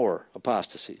our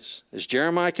apostasies. Has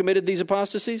Jeremiah committed these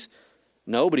apostasies?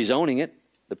 No, but he's owning it.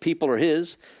 The people are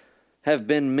his. Have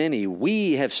been many.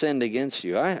 We have sinned against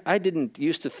you. I didn't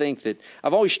used to think that.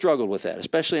 I've always struggled with that,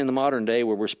 especially in the modern day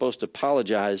where we're supposed to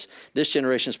apologize. This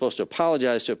generation is supposed to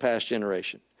apologize to a past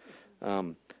generation.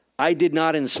 I did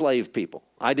not enslave people.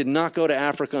 I did not go to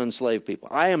Africa and enslave people.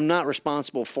 I am not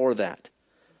responsible for that.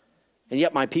 And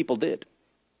yet my people did.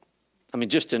 I mean,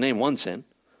 just to name one sin.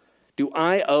 Do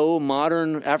I owe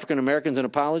modern African Americans an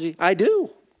apology? I do.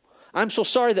 I'm so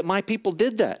sorry that my people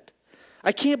did that.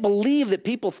 I can't believe that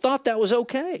people thought that was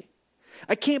okay.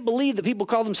 I can't believe that people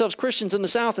call themselves Christians in the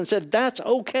South and said, that's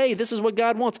okay. This is what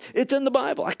God wants. It's in the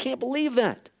Bible. I can't believe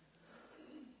that.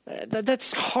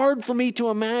 That's hard for me to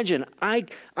imagine. I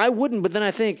wouldn't, but then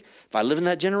I think, if I lived in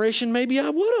that generation, maybe I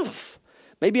would have.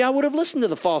 Maybe I would have listened to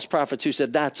the false prophets who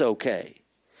said that's okay.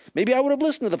 Maybe I would have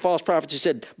listened to the false prophets who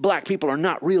said black people are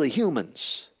not really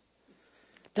humans.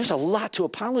 There's a lot to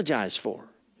apologize for.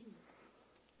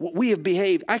 What we have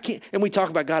behaved, and we talk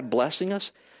about God blessing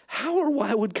us. How or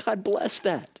why would God bless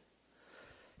that?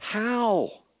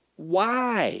 How?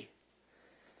 Why?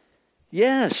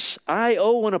 Yes, I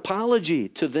owe an apology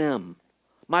to them.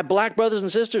 My black brothers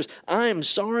and sisters, I'm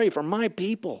sorry for my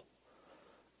people.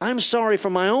 I'm sorry for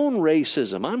my own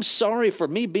racism. I'm sorry for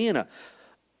me being a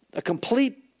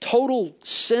complete, total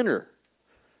sinner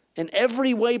in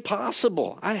every way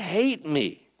possible. I hate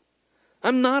me.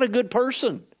 I'm not a good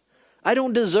person. I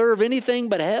don't deserve anything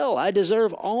but hell. I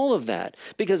deserve all of that.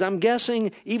 Because I'm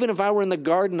guessing even if I were in the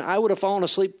garden, I would have fallen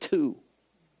asleep too.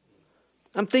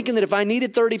 I'm thinking that if I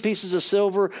needed 30 pieces of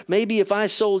silver, maybe if I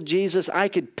sold Jesus, I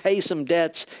could pay some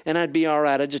debts and I'd be all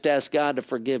right. I'd just ask God to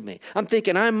forgive me. I'm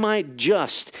thinking I might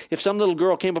just, if some little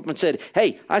girl came up and said,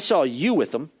 hey, I saw you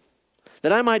with them,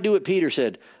 that I might do what Peter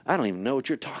said. I don't even know what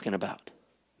you're talking about.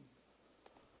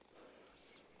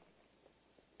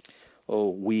 Oh,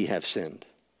 we have sinned.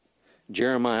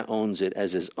 Jeremiah owns it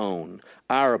as his own.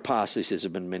 Our apostasies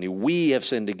have been many. We have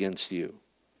sinned against you.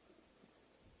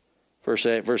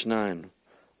 Verse 9.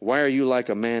 Why are you like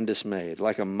a man dismayed,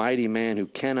 like a mighty man who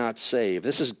cannot save?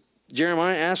 This is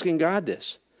Jeremiah asking God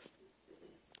this.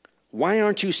 Why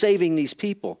aren't you saving these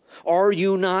people? Are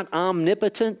you not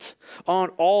omnipotent,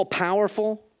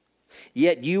 all-powerful?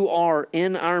 Yet you are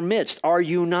in our midst. Are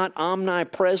you not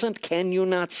omnipresent? Can you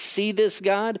not see this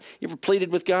God? You ever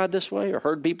pleaded with God this way or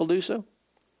heard people do so?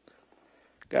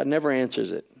 God never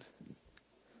answers it.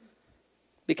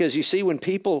 Because you see, when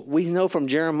people, we know from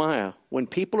Jeremiah, when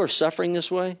people are suffering this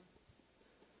way,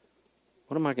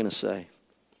 what am I going to say?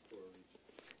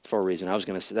 It's for a reason. I was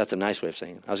going to say, that's a nice way of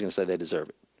saying it. I was going to say they deserve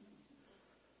it.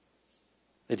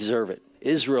 They deserve it.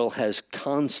 Israel has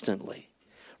constantly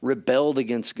rebelled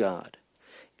against God.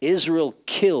 Israel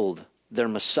killed their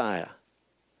Messiah.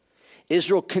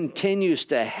 Israel continues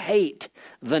to hate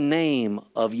the name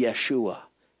of Yeshua.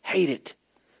 Hate it.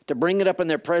 To bring it up in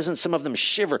their presence, some of them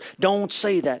shiver. Don't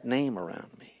say that name around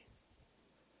me.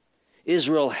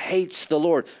 Israel hates the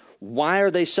Lord. Why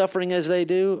are they suffering as they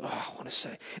do? Oh, I want to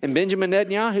say. And Benjamin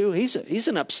Netanyahu, he's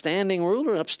an upstanding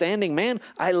ruler, an upstanding man.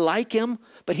 I like him,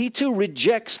 but he too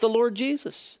rejects the Lord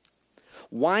Jesus.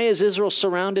 Why is Israel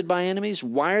surrounded by enemies?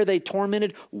 Why are they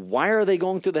tormented? Why are they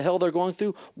going through the hell they're going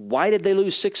through? Why did they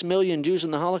lose 6 million Jews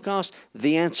in the Holocaust?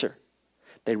 The answer,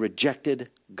 they rejected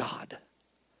God.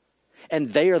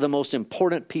 And they are the most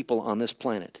important people on this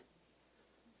planet.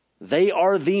 They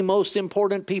are the most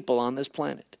important people on this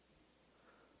planet.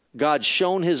 God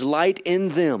shone his light in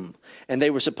them, and they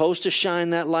were supposed to shine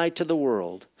that light to the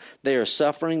world. They are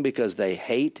suffering because they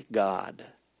hate God.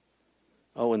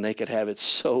 Oh, and they could have it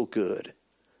so good.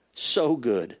 So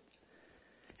good.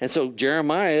 And so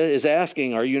Jeremiah is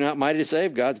asking, are you not mighty to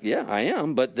save? God's, yeah, I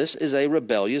am, but this is a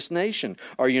rebellious nation.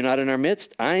 Are you not in our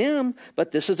midst? I am,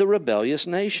 but this is a rebellious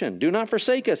nation. Do not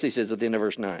forsake us, he says at the end of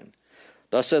verse 9.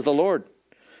 Thus says the Lord.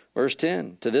 Verse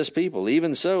 10, to this people,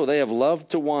 even so, they have loved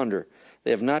to wander.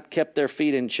 They have not kept their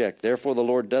feet in check. Therefore, the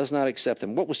Lord does not accept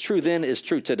them. What was true then is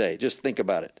true today. Just think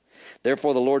about it.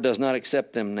 Therefore, the Lord does not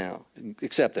accept them now.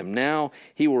 Now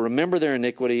he will remember their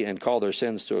iniquity and call their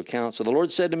sins to account. So the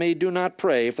Lord said to me, do not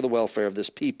pray for the welfare of this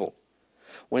people.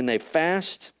 When they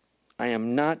fast, I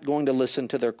am not going to listen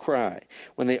to their cry.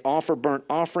 When they offer burnt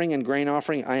offering and grain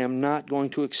offering, I am not going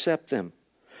to accept them.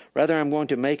 Rather, I'm going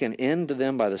to make an end to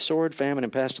them by the sword, famine,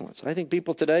 and pestilence. I think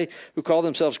people today who call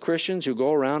themselves Christians, who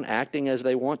go around acting as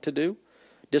they want to do,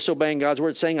 disobeying God's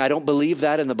word, saying, I don't believe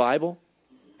that in the Bible.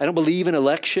 I don't believe in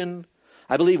election.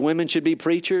 I believe women should be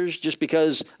preachers just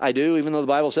because I do, even though the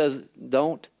Bible says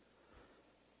don't.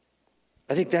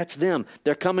 I think that's them.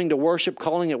 They're coming to worship,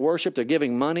 calling it worship. They're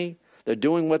giving money. They're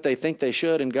doing what they think they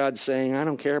should, and God's saying, I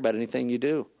don't care about anything you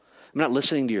do. I'm not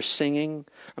listening to your singing.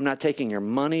 I'm not taking your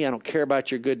money. I don't care about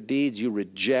your good deeds. You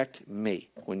reject me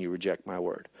when you reject my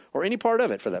word, or any part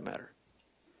of it for that matter.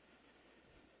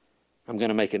 I'm going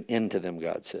to make an end to them,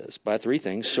 God says, by three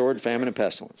things: sword, famine, and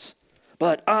pestilence.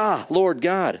 But, Lord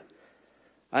God,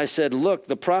 I said, look,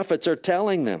 the prophets are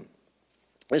telling them.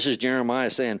 This is Jeremiah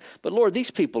saying, but Lord,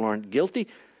 these people aren't guilty.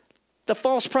 The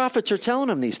false prophets are telling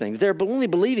them these things. They're only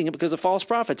believing it because of false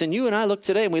prophets. And you and I look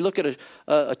today and we look at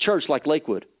a church like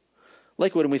Lakewood,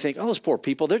 and we think, oh, those poor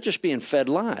people, they're just being fed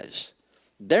lies.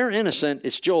 They're innocent.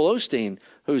 It's Joel Osteen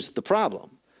who's the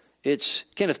problem. It's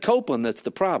Kenneth Copeland that's the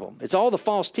problem. It's all the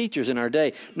false teachers in our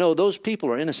day. No, those people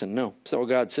are innocent. No, that's not what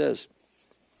God says.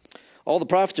 All the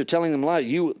prophets are telling them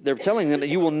lies. They're telling them that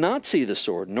you will not see the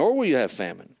sword, nor will you have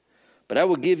famine. But I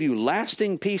will give you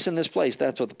lasting peace in this place.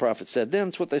 That's what the prophets said then.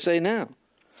 That's what they say now.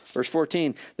 Verse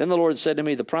 14, then the Lord said to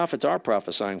me, the prophets are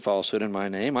prophesying falsehood in my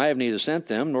name. I have neither sent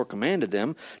them, nor commanded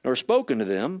them, nor spoken to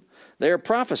them. They are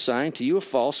prophesying to you a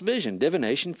false vision,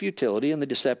 divination, futility, and the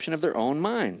deception of their own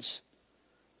minds.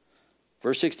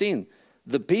 Verse 16,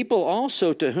 the people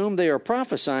also to whom they are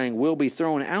prophesying will be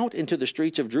thrown out into the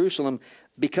streets of Jerusalem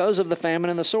because of the famine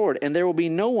and the sword, and there will be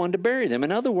no one to bury them.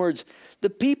 In other words, the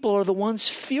people are the ones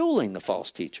fueling the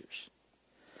false teachers.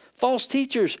 False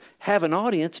teachers have an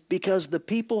audience because the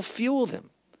people fuel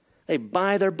them. They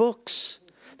buy their books.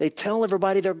 They tell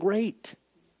everybody they're great.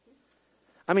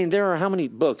 I mean, there are how many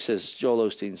books has Joel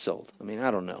Osteen sold? I mean,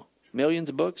 I don't know. Millions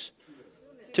of books?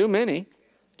 Too many.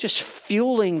 Just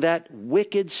fueling that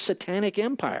wicked satanic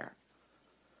empire.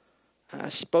 I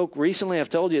spoke recently, I've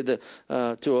told you,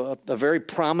 to a very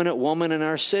prominent woman in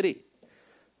our city.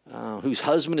 Whose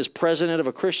husband is president of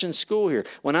a Christian school here.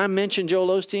 When I mentioned Joel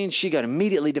Osteen, she got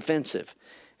immediately defensive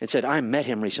and said, I met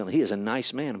him recently. He is a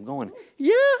nice man. I'm going,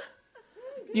 yeah?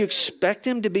 You expect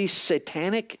him to be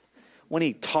satanic when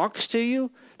he talks to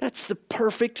you? That's the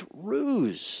perfect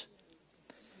ruse.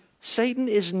 Satan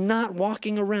is not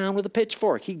walking around with a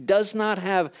pitchfork. He does not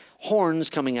have horns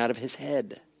coming out of his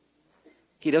head.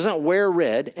 He doesn't wear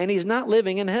red, and he's not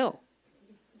living in hell.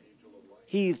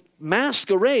 He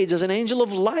masquerades as an angel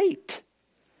of light.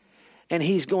 And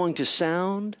he's going to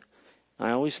sound,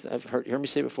 I've heard me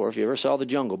say before, if you ever saw the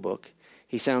Jungle Book,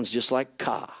 he sounds just like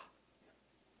Kaa.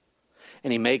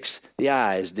 And he makes the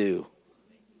eyes do.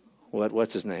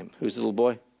 What's his name? Who's the little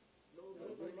boy?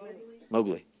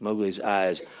 Mowgli. Mowgli's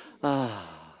eyes.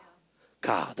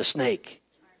 Kaa, the snake.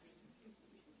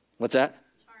 What's that?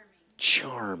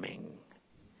 Charming.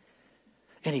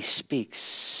 And he speaks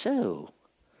so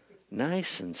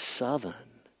nice and southern.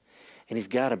 And he's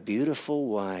got a beautiful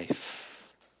wife.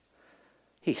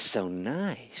 He's so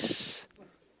nice.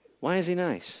 Why is he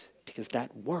nice? Because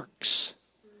that works.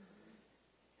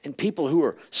 And people who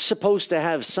are supposed to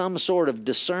have some sort of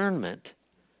discernment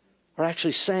are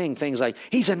actually saying things like,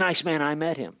 he's a nice man, I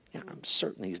met him. Yeah, I'm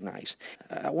certain he's nice.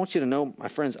 I want you to know, my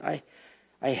friends, I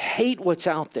hate what's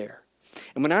out there.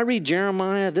 And when I read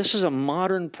Jeremiah, this is a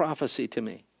modern prophecy to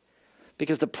me.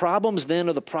 Because the problems then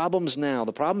are the problems now.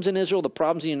 The problems in Israel, the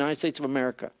problems in the United States of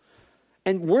America.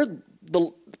 And we're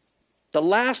the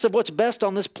last of what's best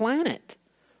on this planet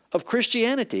of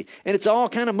Christianity. And it's all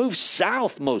kind of moved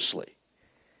south mostly.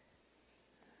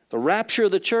 The rapture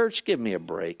of the church, give me a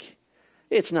break.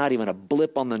 It's not even a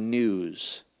blip on the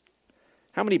news.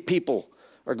 How many people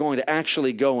are going to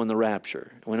actually go in the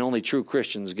rapture when only true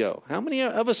Christians go? How many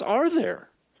of us are there?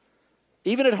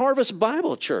 Even at Harvest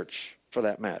Bible Church, for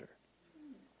that matter.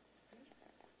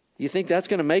 You think that's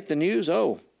going to make the news?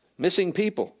 Oh, missing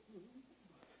people.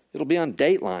 It'll be on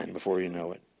Dateline before you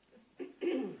know it.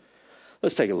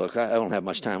 Let's take a look. I don't have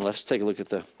much time left. Let's take a look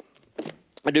at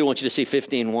I do want you to see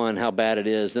 15:1, how bad it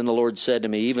is. Then the Lord said to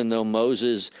me, even though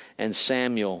Moses and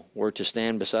Samuel were to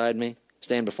stand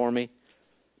before me,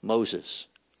 Moses,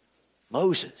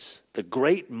 the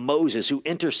great Moses who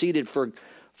interceded for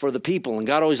the people and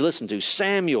God always listened to,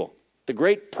 Samuel, the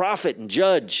great prophet and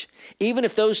judge, even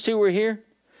if those two were here,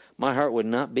 my heart would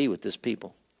not be with this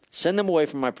people. Send them away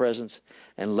from my presence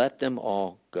and let them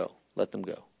all go. Let them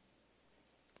go.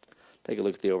 Take a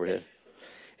look at the overhead.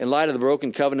 In light of the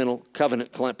broken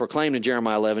covenant proclaimed in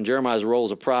Jeremiah 11, Jeremiah's role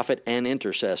as a prophet and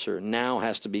intercessor now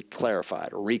has to be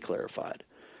clarified or reclarified.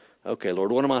 Okay,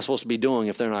 Lord, what am I supposed to be doing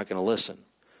if they're not going to listen?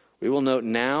 We will note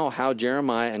now how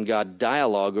Jeremiah and God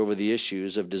dialogue over the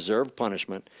issues of deserved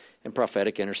punishment and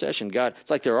prophetic intercession. God, it's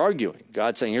like they're arguing.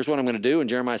 God saying, here's what I'm going to do, and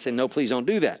Jeremiah saying, no, please don't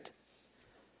do that.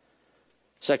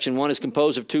 Section 1 is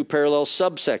composed of 2 parallel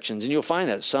subsections, and you'll find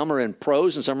that. Some are in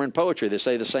prose and some are in poetry. They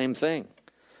say the same thing.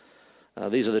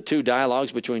 These are the 2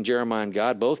 dialogues between Jeremiah and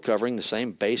God, both covering the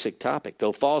same basic topic.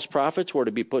 Though false prophets were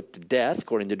to be put to death,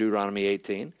 according to Deuteronomy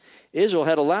 18, Israel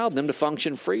had allowed them to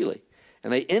function freely,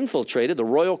 and they infiltrated the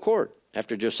royal court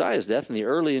after Josiah's death and the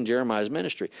early in Jeremiah's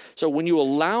ministry. So when you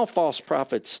allow false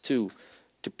prophets to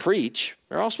preach,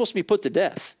 they're all supposed to be put to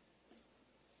death.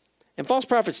 And false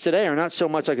prophets today are not so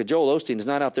much like a Joel Osteen is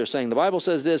not out there saying, the Bible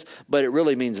says this, but it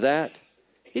really means that.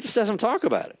 He just doesn't talk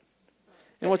about it.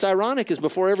 And what's ironic is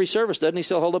before every service, doesn't he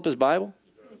still hold up his Bible?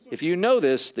 If you know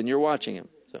this, then you're watching him.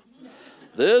 So,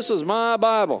 this is my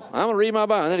Bible. I'm going to read my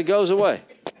Bible. And then it goes away.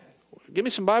 Give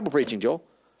me some Bible preaching, Joel.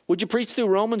 Would you preach through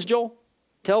Romans, Joel?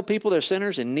 Tell people they're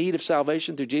sinners in need of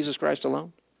salvation through Jesus Christ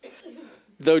alone?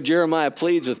 Though Jeremiah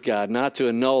pleads with God not to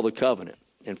annul the covenant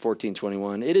in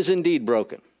 14:21, it is indeed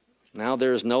broken. Now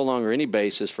there is no longer any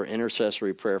basis for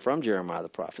intercessory prayer from Jeremiah the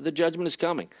prophet. The judgment is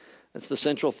coming. That's the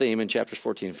central theme in chapters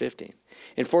 14 and 15.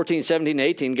 In 14, 17, and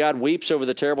 18, God weeps over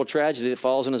the terrible tragedy that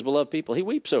falls on his beloved people. He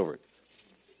weeps over it.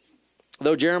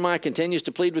 Though Jeremiah continues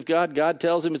to plead with God, God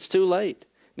tells him it's too late.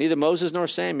 Neither Moses nor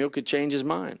Samuel could change his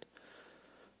mind.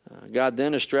 God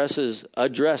then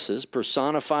addresses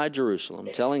personified Jerusalem,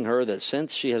 telling her that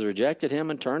since she has rejected him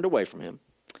and turned away from him,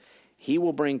 he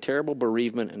will bring terrible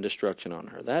bereavement and destruction on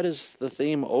her. That is the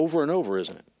theme over and over,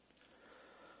 isn't it?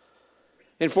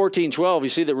 In 14:12, you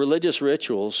see that religious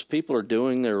rituals, people are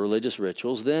doing their religious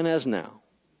rituals then as now.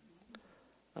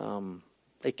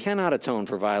 They cannot atone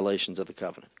for violations of the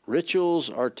covenant. Rituals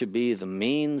are to be the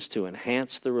means to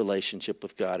enhance the relationship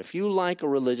with God. If you like a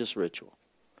religious ritual,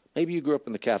 maybe you grew up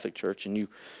in the Catholic Church and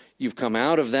you've come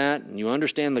out of that and you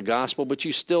understand the gospel, but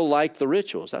you still like the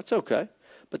rituals. That's okay.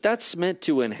 But that's meant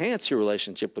to enhance your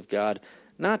relationship with God,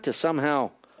 not to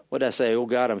somehow, what I say, oh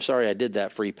God, I'm sorry I did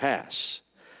that, free pass.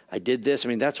 I did this. I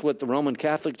mean, that's what the Roman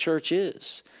Catholic Church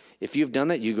is. If you've done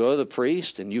that, you go to the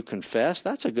priest and you confess.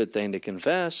 That's a good thing to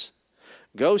confess.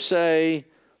 Go say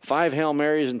 5 Hail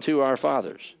Marys and 2 Our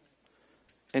Fathers.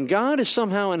 And God is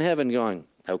somehow in heaven going,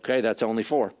 okay, that's only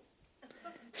 4.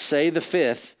 Say the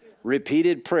 5th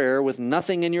repeated prayer with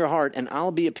nothing in your heart and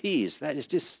I'll be appeased. That is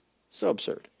just so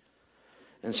absurd.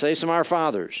 And say some Our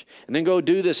Fathers. And then go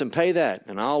do this and pay that.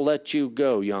 And I'll let you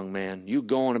go, young man. You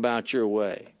going about your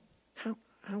way.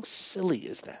 How silly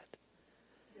is that?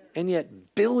 And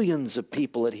yet billions of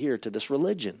people adhere to this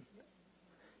religion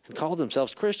and call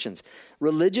themselves Christians.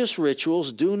 Religious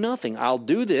rituals do nothing. I'll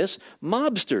do this.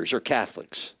 Mobsters are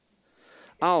Catholics.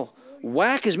 I'll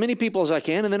whack as many people as I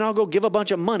can and then I'll go give a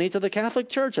bunch of money to the Catholic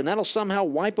Church and that'll somehow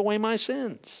wipe away my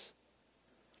sins.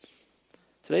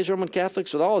 Today's Roman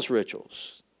Catholics with all its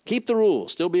rituals. Keep the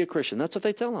rules. Still be a Christian. That's what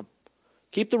they tell them.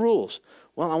 Keep the rules.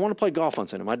 Well, I want to play golf on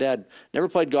Sunday. My dad never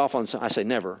played golf on Sunday. I say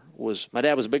never. My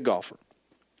dad was a big golfer.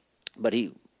 But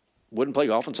he wouldn't play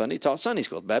golf on Sunday. He taught Sunday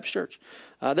school at the Baptist Church.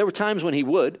 There were times when he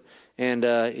would. And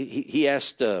he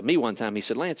asked me one time, he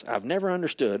said, Lance, I've never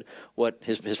understood what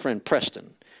his friend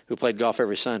Preston, who played golf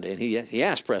every Sunday. And he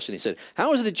asked Preston, he said,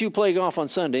 how is it that you play golf on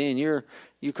Sunday and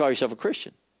you call yourself a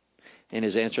Christian? And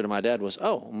his answer to my dad was,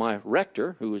 oh, my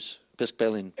rector, who was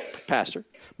Episcopalian pastor,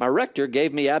 my rector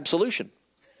gave me absolution.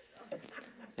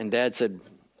 And Dad said,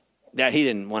 Dad, he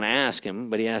didn't want to ask him,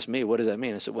 but he asked me, what does that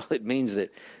mean? I said, well, it means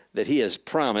that he has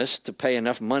promised to pay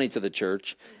enough money to the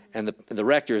church, and the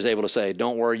rector is able to say,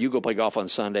 don't worry, you go play golf on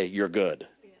Sunday, you're good.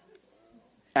 Yeah.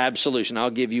 Absolution. I'll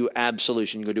give you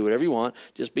absolution. You go do whatever you want.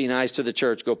 Just be nice to the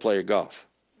church. Go play your golf.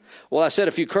 Well, I said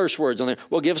a few curse words on there.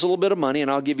 Well, give us a little bit of money,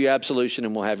 and I'll give you absolution,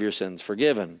 and we'll have your sins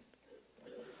forgiven.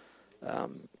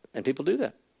 And people do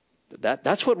that.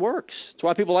 That's what works. That's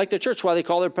why people like their church. That's why they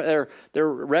call their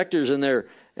rectors and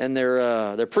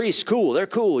their priests cool. They're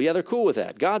cool. Yeah, they're cool with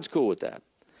that. God's cool with that.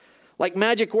 Like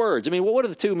magic words. I mean, what are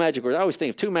the two magic words? I always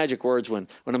think of two magic words when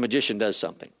a magician does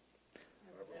something.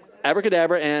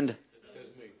 Abracadabra and,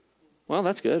 well,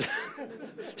 that's good.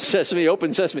 Sesame,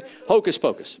 open sesame. Hocus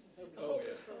pocus.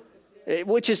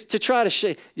 Which is to try to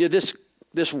say,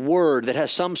 this word that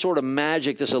has some sort of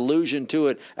magic, this allusion to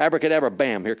it. Abracadabra,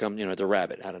 bam, here comes, the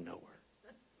rabbit out of nowhere.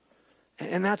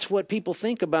 And that's what people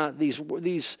think about these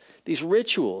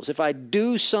rituals. If I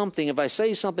do something, if I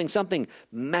say something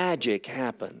magic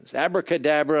happens.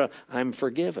 Abracadabra, I'm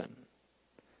forgiven.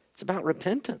 It's about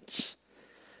repentance.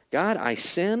 God, I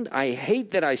sinned. I hate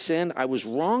that I sinned. I was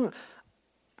wrong.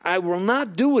 I will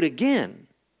not do it again.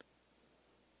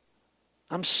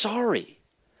 I'm sorry.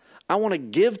 I want to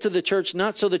give to the church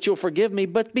not so that you'll forgive me,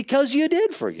 but because you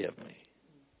did forgive me.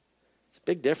 It's a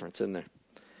big difference, isn't there?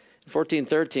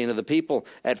 14:13, are the people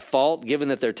at fault given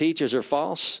that their teachers are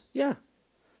false? Yeah,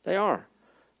 they are.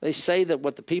 They say that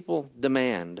what the people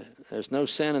demand, there's no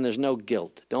sin and there's no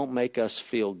guilt. Don't make us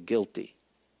feel guilty.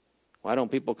 Why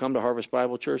don't people come to Harvest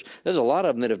Bible Church? There's a lot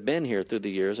of them that have been here through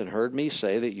the years and heard me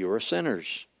say that you are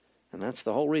sinners. And that's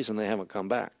the whole reason they haven't come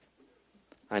back.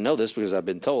 I know this because I've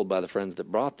been told by the friends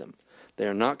that brought them. They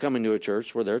are not coming to a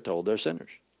church where they're told they're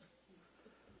sinners.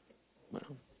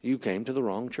 Well, you came to the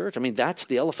wrong church. I mean, that's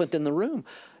the elephant in the room.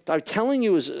 I'm telling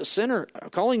you as a sinner,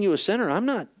 calling you a sinner, I'm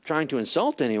not trying to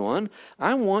insult anyone.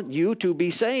 I want you to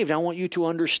be saved. I want you to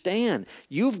understand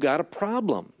you've got a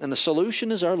problem. And the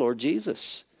solution is our Lord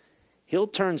Jesus. He'll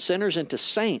turn sinners into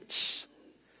saints.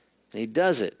 And he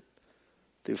does it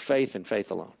through faith and faith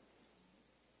alone.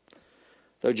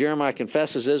 Though Jeremiah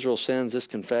confesses Israel's sins, this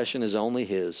confession is only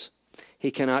his. He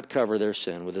cannot cover their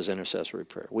sin with his intercessory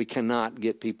prayer. We cannot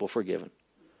get people forgiven.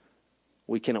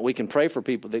 We can pray for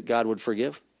people that God would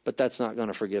forgive, but that's not going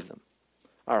to forgive them.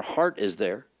 Our heart is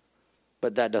there,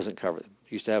 but that doesn't cover them.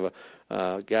 Used to have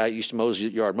a guy used to mow his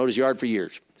yard for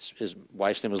years. His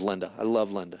wife's name was Linda. I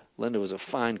love Linda. Linda was a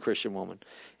fine Christian woman,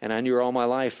 and I knew her all my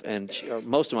life, and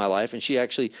most of my life. And she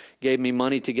actually gave me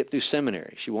money to get through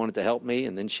seminary. She wanted to help me,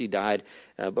 and then she died.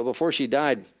 But before she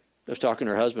died, I was talking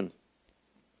to her husband,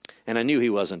 and I knew he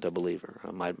wasn't a believer.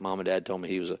 My mom and dad told me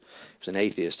he was an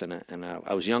atheist, and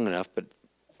I was young enough, but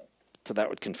so that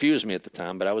would confuse me at the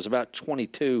time. But I was about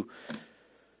 22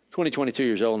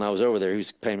 years old, and I was over there. He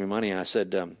was paying me money, and I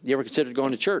said, you ever considered going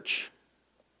to church?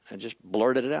 I just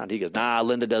blurted it out. He goes, nah,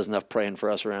 Linda does enough praying for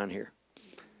us around here.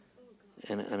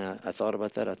 And I thought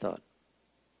about that. I thought,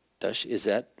 is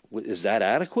that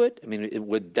adequate? I mean,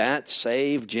 would that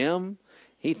save Jim?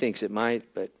 He thinks it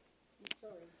might, but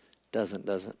doesn't,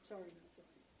 does it?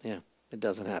 Yeah, it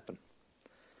doesn't happen.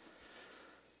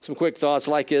 Some quick thoughts.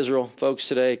 Like Israel, folks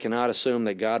today cannot assume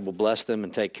that God will bless them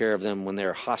and take care of them when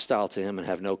they're hostile to him and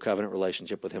have no covenant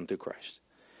relationship with him through Christ.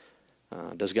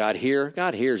 Does God hear?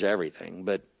 God hears everything,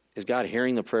 but is God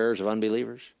hearing the prayers of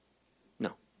unbelievers?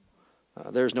 No.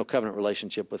 There's no covenant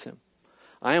relationship with him.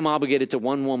 I am obligated to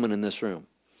one woman in this room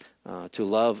to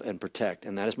love and protect,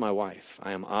 and that is my wife.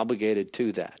 I am obligated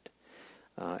to that.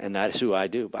 And that is who I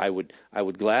do. I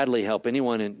would gladly help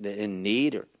anyone in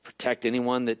need or protect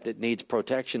anyone that needs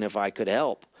protection if I could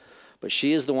help. But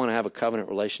she is the one I have a covenant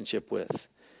relationship with.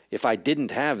 If I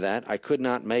didn't have that, I could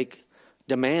not make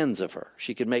demands of her.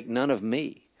 She could make none of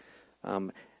me.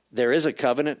 There is a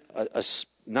covenant,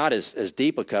 not as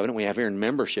deep a covenant we have here in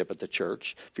membership at the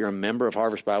church. If you're a member of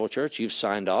Harvest Bible Church, you've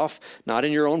signed off, not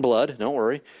in your own blood, don't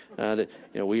worry, that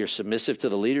we are submissive to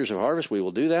the leaders of Harvest. We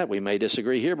will do that. We may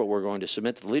disagree here, but we're going to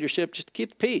submit to the leadership just to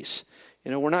keep the peace.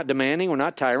 We're not demanding, we're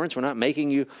not tyrants, we're not making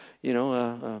you,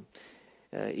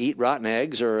 eat rotten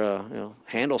eggs or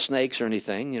handle snakes or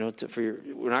anything.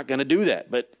 We're not going to do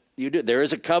that, but you do. There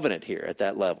is a covenant here at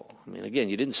that level. I mean, again,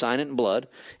 you didn't sign it in blood,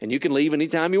 and you can leave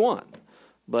anytime you want.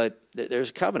 But there's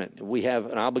a covenant. We have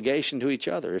an obligation to each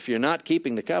other. If you're not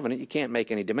keeping the covenant, you can't make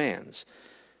any demands.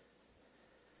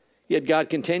 Yet God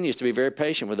continues to be very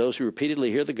patient with those who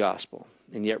repeatedly hear the gospel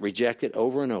and yet reject it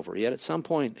over and over. Yet at some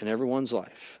point in everyone's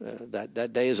life,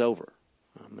 that day is over.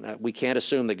 We can't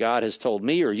assume that God has told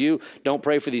me or you, don't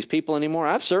pray for these people anymore.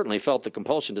 I've certainly felt the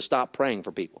compulsion to stop praying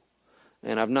for people,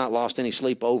 and I've not lost any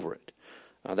sleep over it.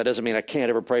 That doesn't mean I can't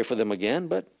ever pray for them again,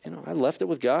 but I left it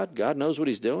with God. God knows what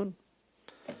he's doing.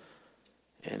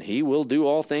 And he will do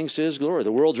all things to his glory.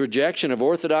 The world's rejection of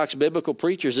orthodox biblical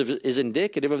preachers is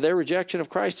indicative of their rejection of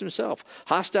Christ himself.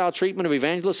 Hostile treatment of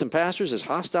evangelists and pastors is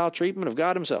hostile treatment of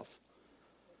God himself.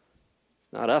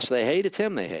 It's not us they hate, it's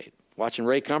him they hate. Watching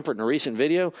Ray Comfort in a recent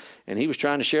video, and he was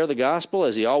trying to share the gospel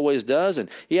as he always does, and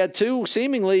he had two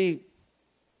seemingly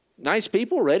nice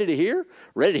people ready to hear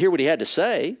what he had to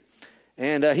say.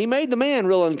 And he made the man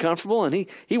real uncomfortable, and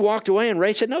he walked away, and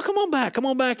Ray said, no, come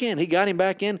on back in. He got him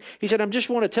back in. He said, I just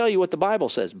want to tell you what the Bible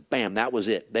says. Bam, that was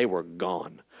it. They were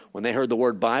gone. When they heard the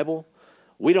word Bible,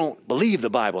 we don't believe the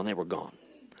Bible, and they were gone.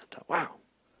 I thought, wow,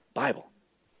 Bible.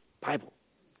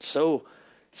 So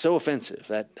offensive.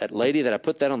 That lady that I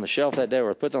put that on the shelf that day, or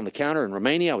I put it on the counter in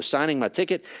Romania, I was signing my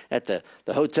ticket at the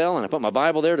hotel, and I put my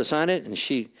Bible there to sign it, and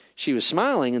she was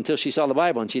smiling until she saw the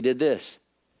Bible, and she did this.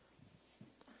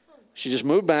 She just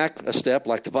moved back a step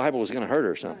like the Bible was going to hurt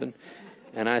her or something.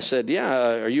 And I said,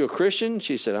 yeah, are you a Christian?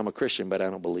 She said, I'm a Christian, but I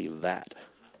don't believe that.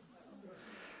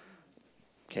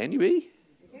 Can you be?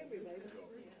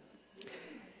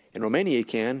 In Romania, you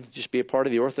can. Just be a part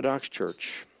of the Orthodox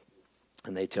Church,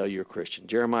 and they tell you you're a Christian.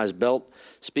 Jeremiah's belt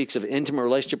speaks of intimate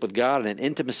relationship with God and an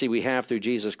intimacy we have through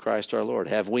Jesus Christ our Lord.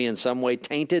 Have we in some way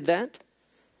tainted that,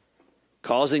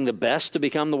 causing the best to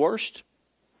become the worst?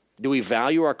 Do we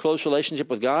value our close relationship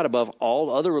with God above all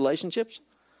other relationships?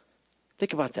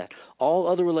 Think about that. All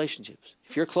other relationships.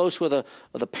 If you're close with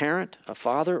a parent, a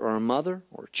father, or a mother,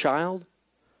 or a child,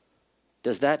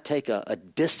 does that take a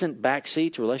distant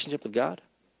backseat to relationship with God?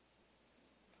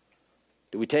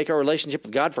 Do we take our relationship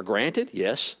with God for granted?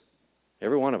 Yes.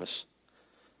 Every one of us.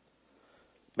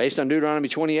 Based on Deuteronomy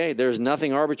 28, there is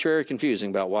nothing arbitrary or confusing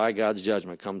about why God's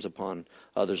judgment comes upon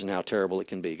others and how terrible it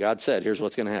can be. God said, here's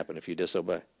what's going to happen if you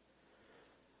disobey.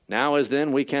 Now as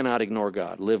then, we cannot ignore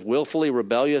God, live willfully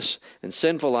rebellious and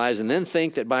sinful lives, and then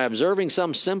think that by observing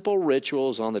some simple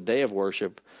rituals on the day of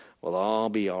worship, we'll all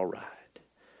be all right.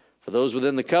 For those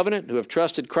within the covenant who have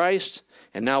trusted Christ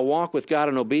and now walk with God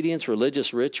in obedience,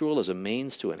 religious ritual is a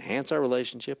means to enhance our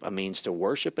relationship, a means to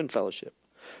worship and fellowship.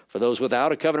 For those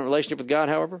without a covenant relationship with God,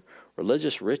 however,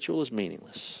 religious ritual is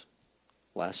meaningless.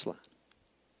 Last slide.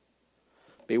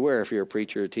 Beware if you're a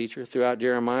preacher or teacher. Throughout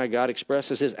Jeremiah, God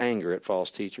expresses his anger at false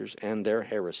teachers and their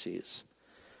heresies.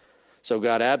 So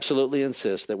God absolutely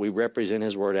insists that we represent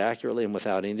his word accurately and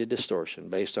without any distortion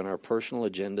based on our personal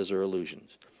agendas or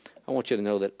illusions. I want you to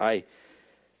know that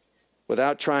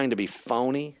without trying to be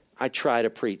phony, I try to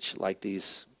preach like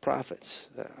these prophets.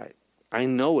 I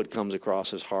know it comes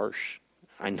across as harsh.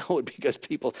 I know it because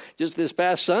people, just this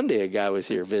past Sunday, a guy was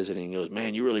here visiting. He goes,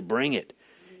 man, you really bring it.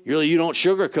 You don't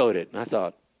sugarcoat it. And I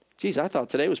thought, geez, I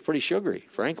thought today was pretty sugary,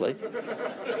 frankly.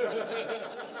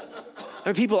 I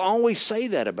mean, people always say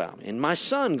that about me. And my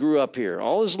son grew up here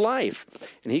all his life.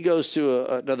 And he goes to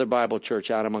another Bible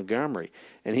church out of Montgomery.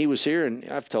 And he was here, and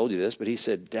I've told you this, but he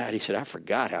said, Dad, I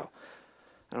forgot how,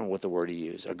 I don't know what the word he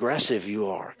used, aggressive you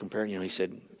are. Comparing, he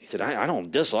said, I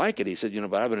don't dislike it. He said,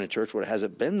 but I've been in a church where it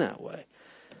hasn't been that way.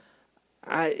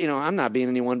 I'm not being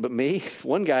anyone but me.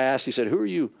 One guy asked, he said, who are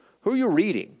you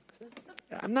reading?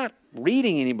 I'm not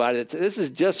reading anybody. This is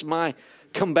just my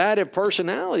combative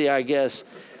personality, I guess.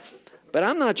 But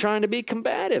I'm not trying to be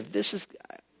combative.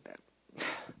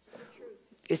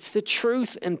 It's the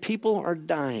truth, and people are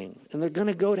dying, and they're going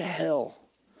to go to hell.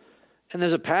 And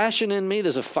there's a passion in me,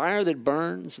 there's a fire that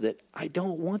burns that I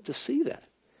don't want to see that.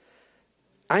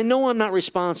 I know I'm not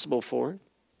responsible for it.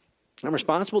 I'm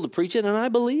responsible to preach it, and I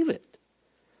believe it.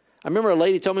 I remember a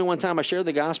lady told me one time, I shared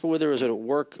the gospel with her. It was at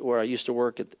work where I used to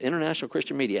work at the International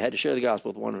Christian Media. I had to share the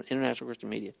gospel with one of International Christian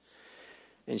Media.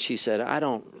 And she said, I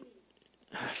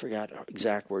forgot her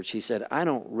exact words. She said, I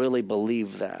don't really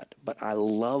believe that, but I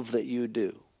love that you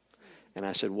do. And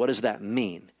I said, what does that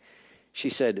mean?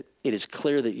 She said, it is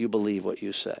clear that you believe what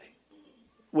you say.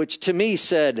 Which to me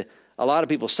said, a lot of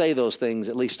people say those things,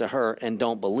 at least to her, and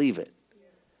don't believe it.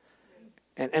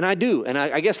 And I do, and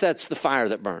I guess that's the fire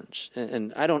that burns.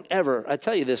 And I don't ever, I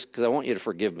tell you this because I want you to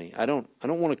forgive me. I don't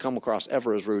want to come across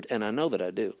ever as rude, and I know that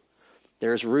I do.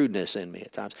 There's rudeness in me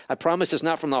at times. I promise it's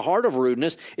not from the heart of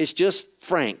rudeness, it's just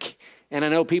frank. And I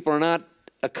know people are not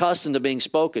accustomed to being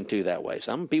spoken to that way.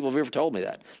 Some people have ever told me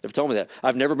that. They've told me that.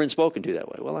 I've never been spoken to that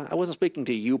way. Well, I wasn't speaking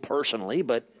to you personally,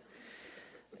 but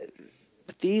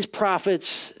these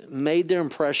prophets made their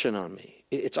impression on me.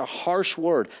 It's a harsh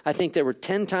word. I think they were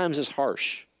 10 times as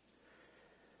harsh.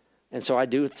 And so I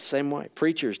do it the same way.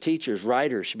 Preachers, teachers,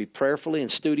 writers should be prayerfully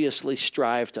and studiously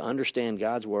strive to understand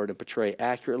God's word and portray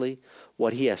accurately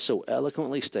what he has so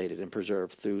eloquently stated and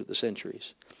preserved through the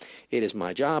centuries. It is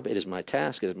my job, it is my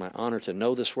task, it is my honor to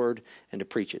know this word and to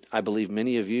preach it. I believe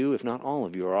many of you, if not all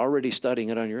of you, are already studying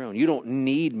it on your own. You don't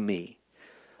need me,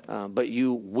 but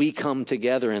we come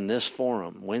together in this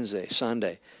forum, Wednesday,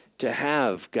 Sunday, to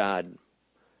have God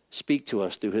speak to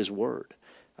us through his word.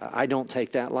 I don't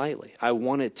take that lightly. I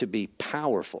want it to be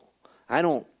powerful. I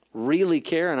don't really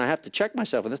care, and I have to check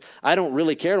myself on this. I don't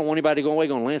really care. I don't want anybody to go away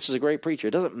going, Lance is a great preacher.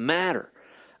 It doesn't matter.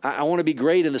 I want to be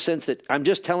great in the sense that I'm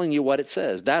just telling you what it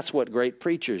says. That's what great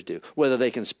preachers do, whether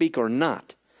they can speak or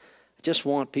not. I just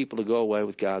want people to go away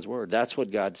with God's word. That's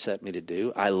what God set me to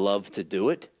do. I love to do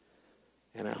it,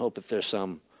 and I hope that there's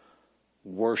some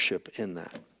worship in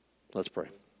that. Let's pray.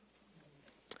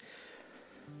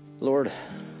 Lord,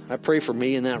 I pray for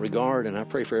me in that regard, and I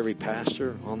pray for every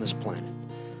pastor on this planet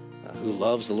who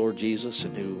loves the Lord Jesus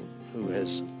and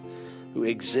who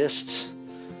exists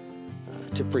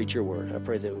to preach your word. I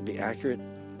pray that it would be accurate.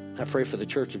 I pray for the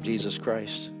Church of Jesus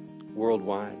Christ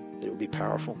worldwide, that it would be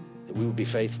powerful, that we would be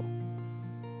faithful.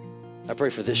 I pray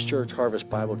for this church, Harvest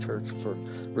Bible Church, for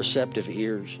receptive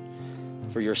ears,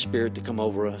 for your Spirit to come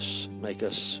over us, make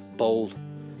us bold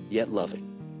yet loving.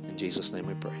 In Jesus' name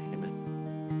we pray.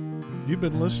 Amen. You've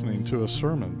been listening to a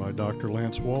sermon by Dr.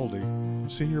 Lance Waldie,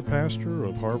 Senior Pastor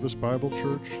of Harvest Bible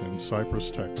Church in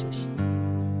Cypress, Texas.